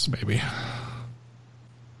 years, maybe.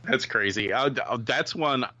 That's crazy. That's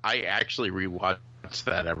one I actually rewatch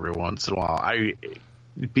that every once in a while.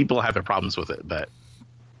 People have their problems with it, but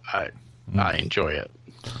I enjoy it.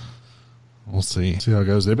 We'll see how it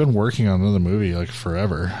goes. They've been working on another movie like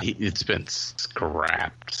forever. It's been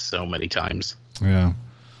scrapped so many times. Yeah.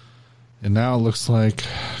 And now it looks like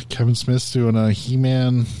Kevin Smith's doing a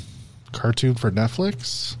He-Man cartoon for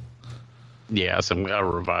Netflix. Yeah, a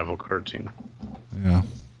revival cartoon. Yeah.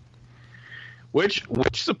 Which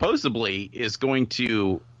supposedly is going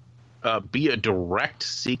to be a direct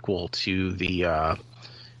sequel to the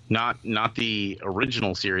not the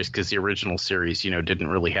original series, because the original series, didn't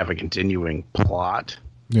really have a continuing plot.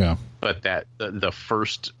 Yeah. But that the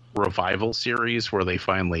first revival series where they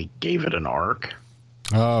finally gave it an arc.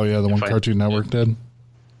 Oh yeah, the one Cartoon Network did.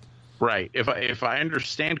 Right. If I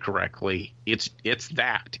understand correctly, it's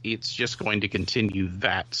that. It's just going to continue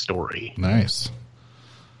that story. Nice.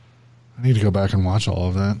 I need to go back and watch all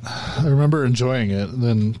of that. I remember enjoying it, and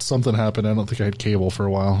then something happened. I don't think I had cable for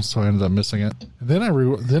a while, so I ended up missing it. And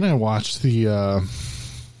then I watched the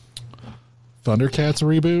Thundercats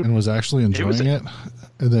reboot and was actually enjoying it.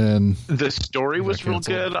 And then the story was real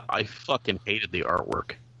good. I fucking hated the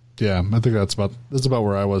artwork. Yeah, I think that's about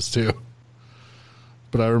where I was too.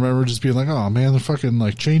 But I remember just being like, "Oh man, they're fucking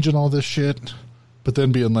like changing all this shit," but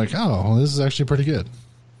then being like, "Oh, well, this is actually pretty good."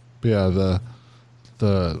 But yeah,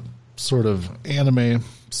 the sort of anime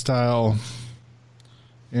style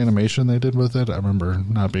animation they did with it, I remember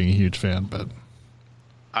not being a huge fan, but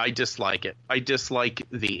I dislike it. I dislike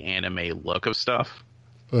the anime look of stuff.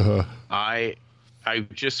 Uh-huh. I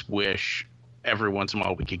just wish every once in a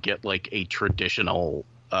while we could get like a traditional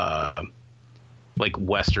like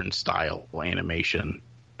Western style animation.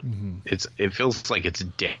 Mm-hmm. It feels like it's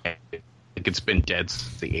dead. Like it's been dead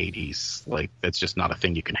since the 80s. Like that's just not a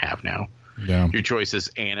thing you can have now. Yeah. Your choice is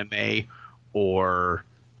anime or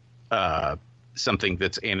something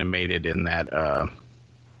that's animated in that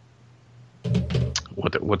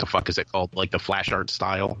what the fuck is it called? Like the flash art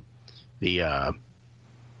style. The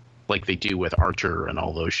like they do with Archer and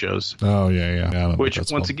all those shows. Oh yeah. Which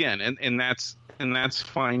once again, and that's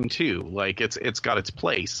fine too. Like it's got its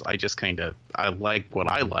place. I like what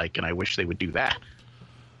I like, and I wish they would do that.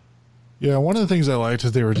 Yeah, one of the things I liked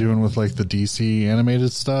that they were doing with like the DC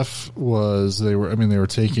animated stuff was they were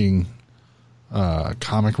taking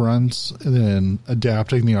comic runs and then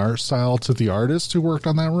adapting the art style to the artist who worked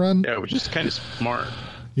on that run. Yeah, which is kind of smart.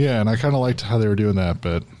 Yeah, and I kind of liked how they were doing that,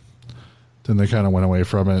 but then they kind of went away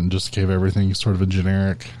from it and just gave everything sort of a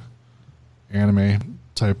generic anime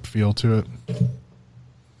type feel to it.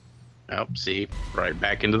 Oh, see, right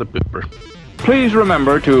back into the pooper. Please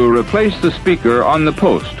remember to replace the speaker on the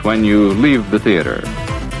post when you leave the theater.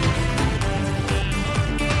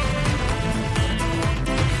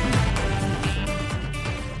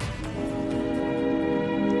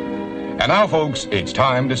 And now, folks, it's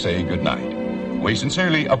time to say goodnight. We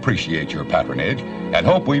sincerely appreciate your patronage and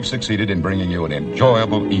hope we've succeeded in bringing you an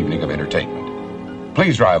enjoyable evening of entertainment.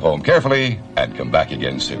 Please drive home carefully and come back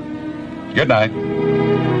again soon. Good night.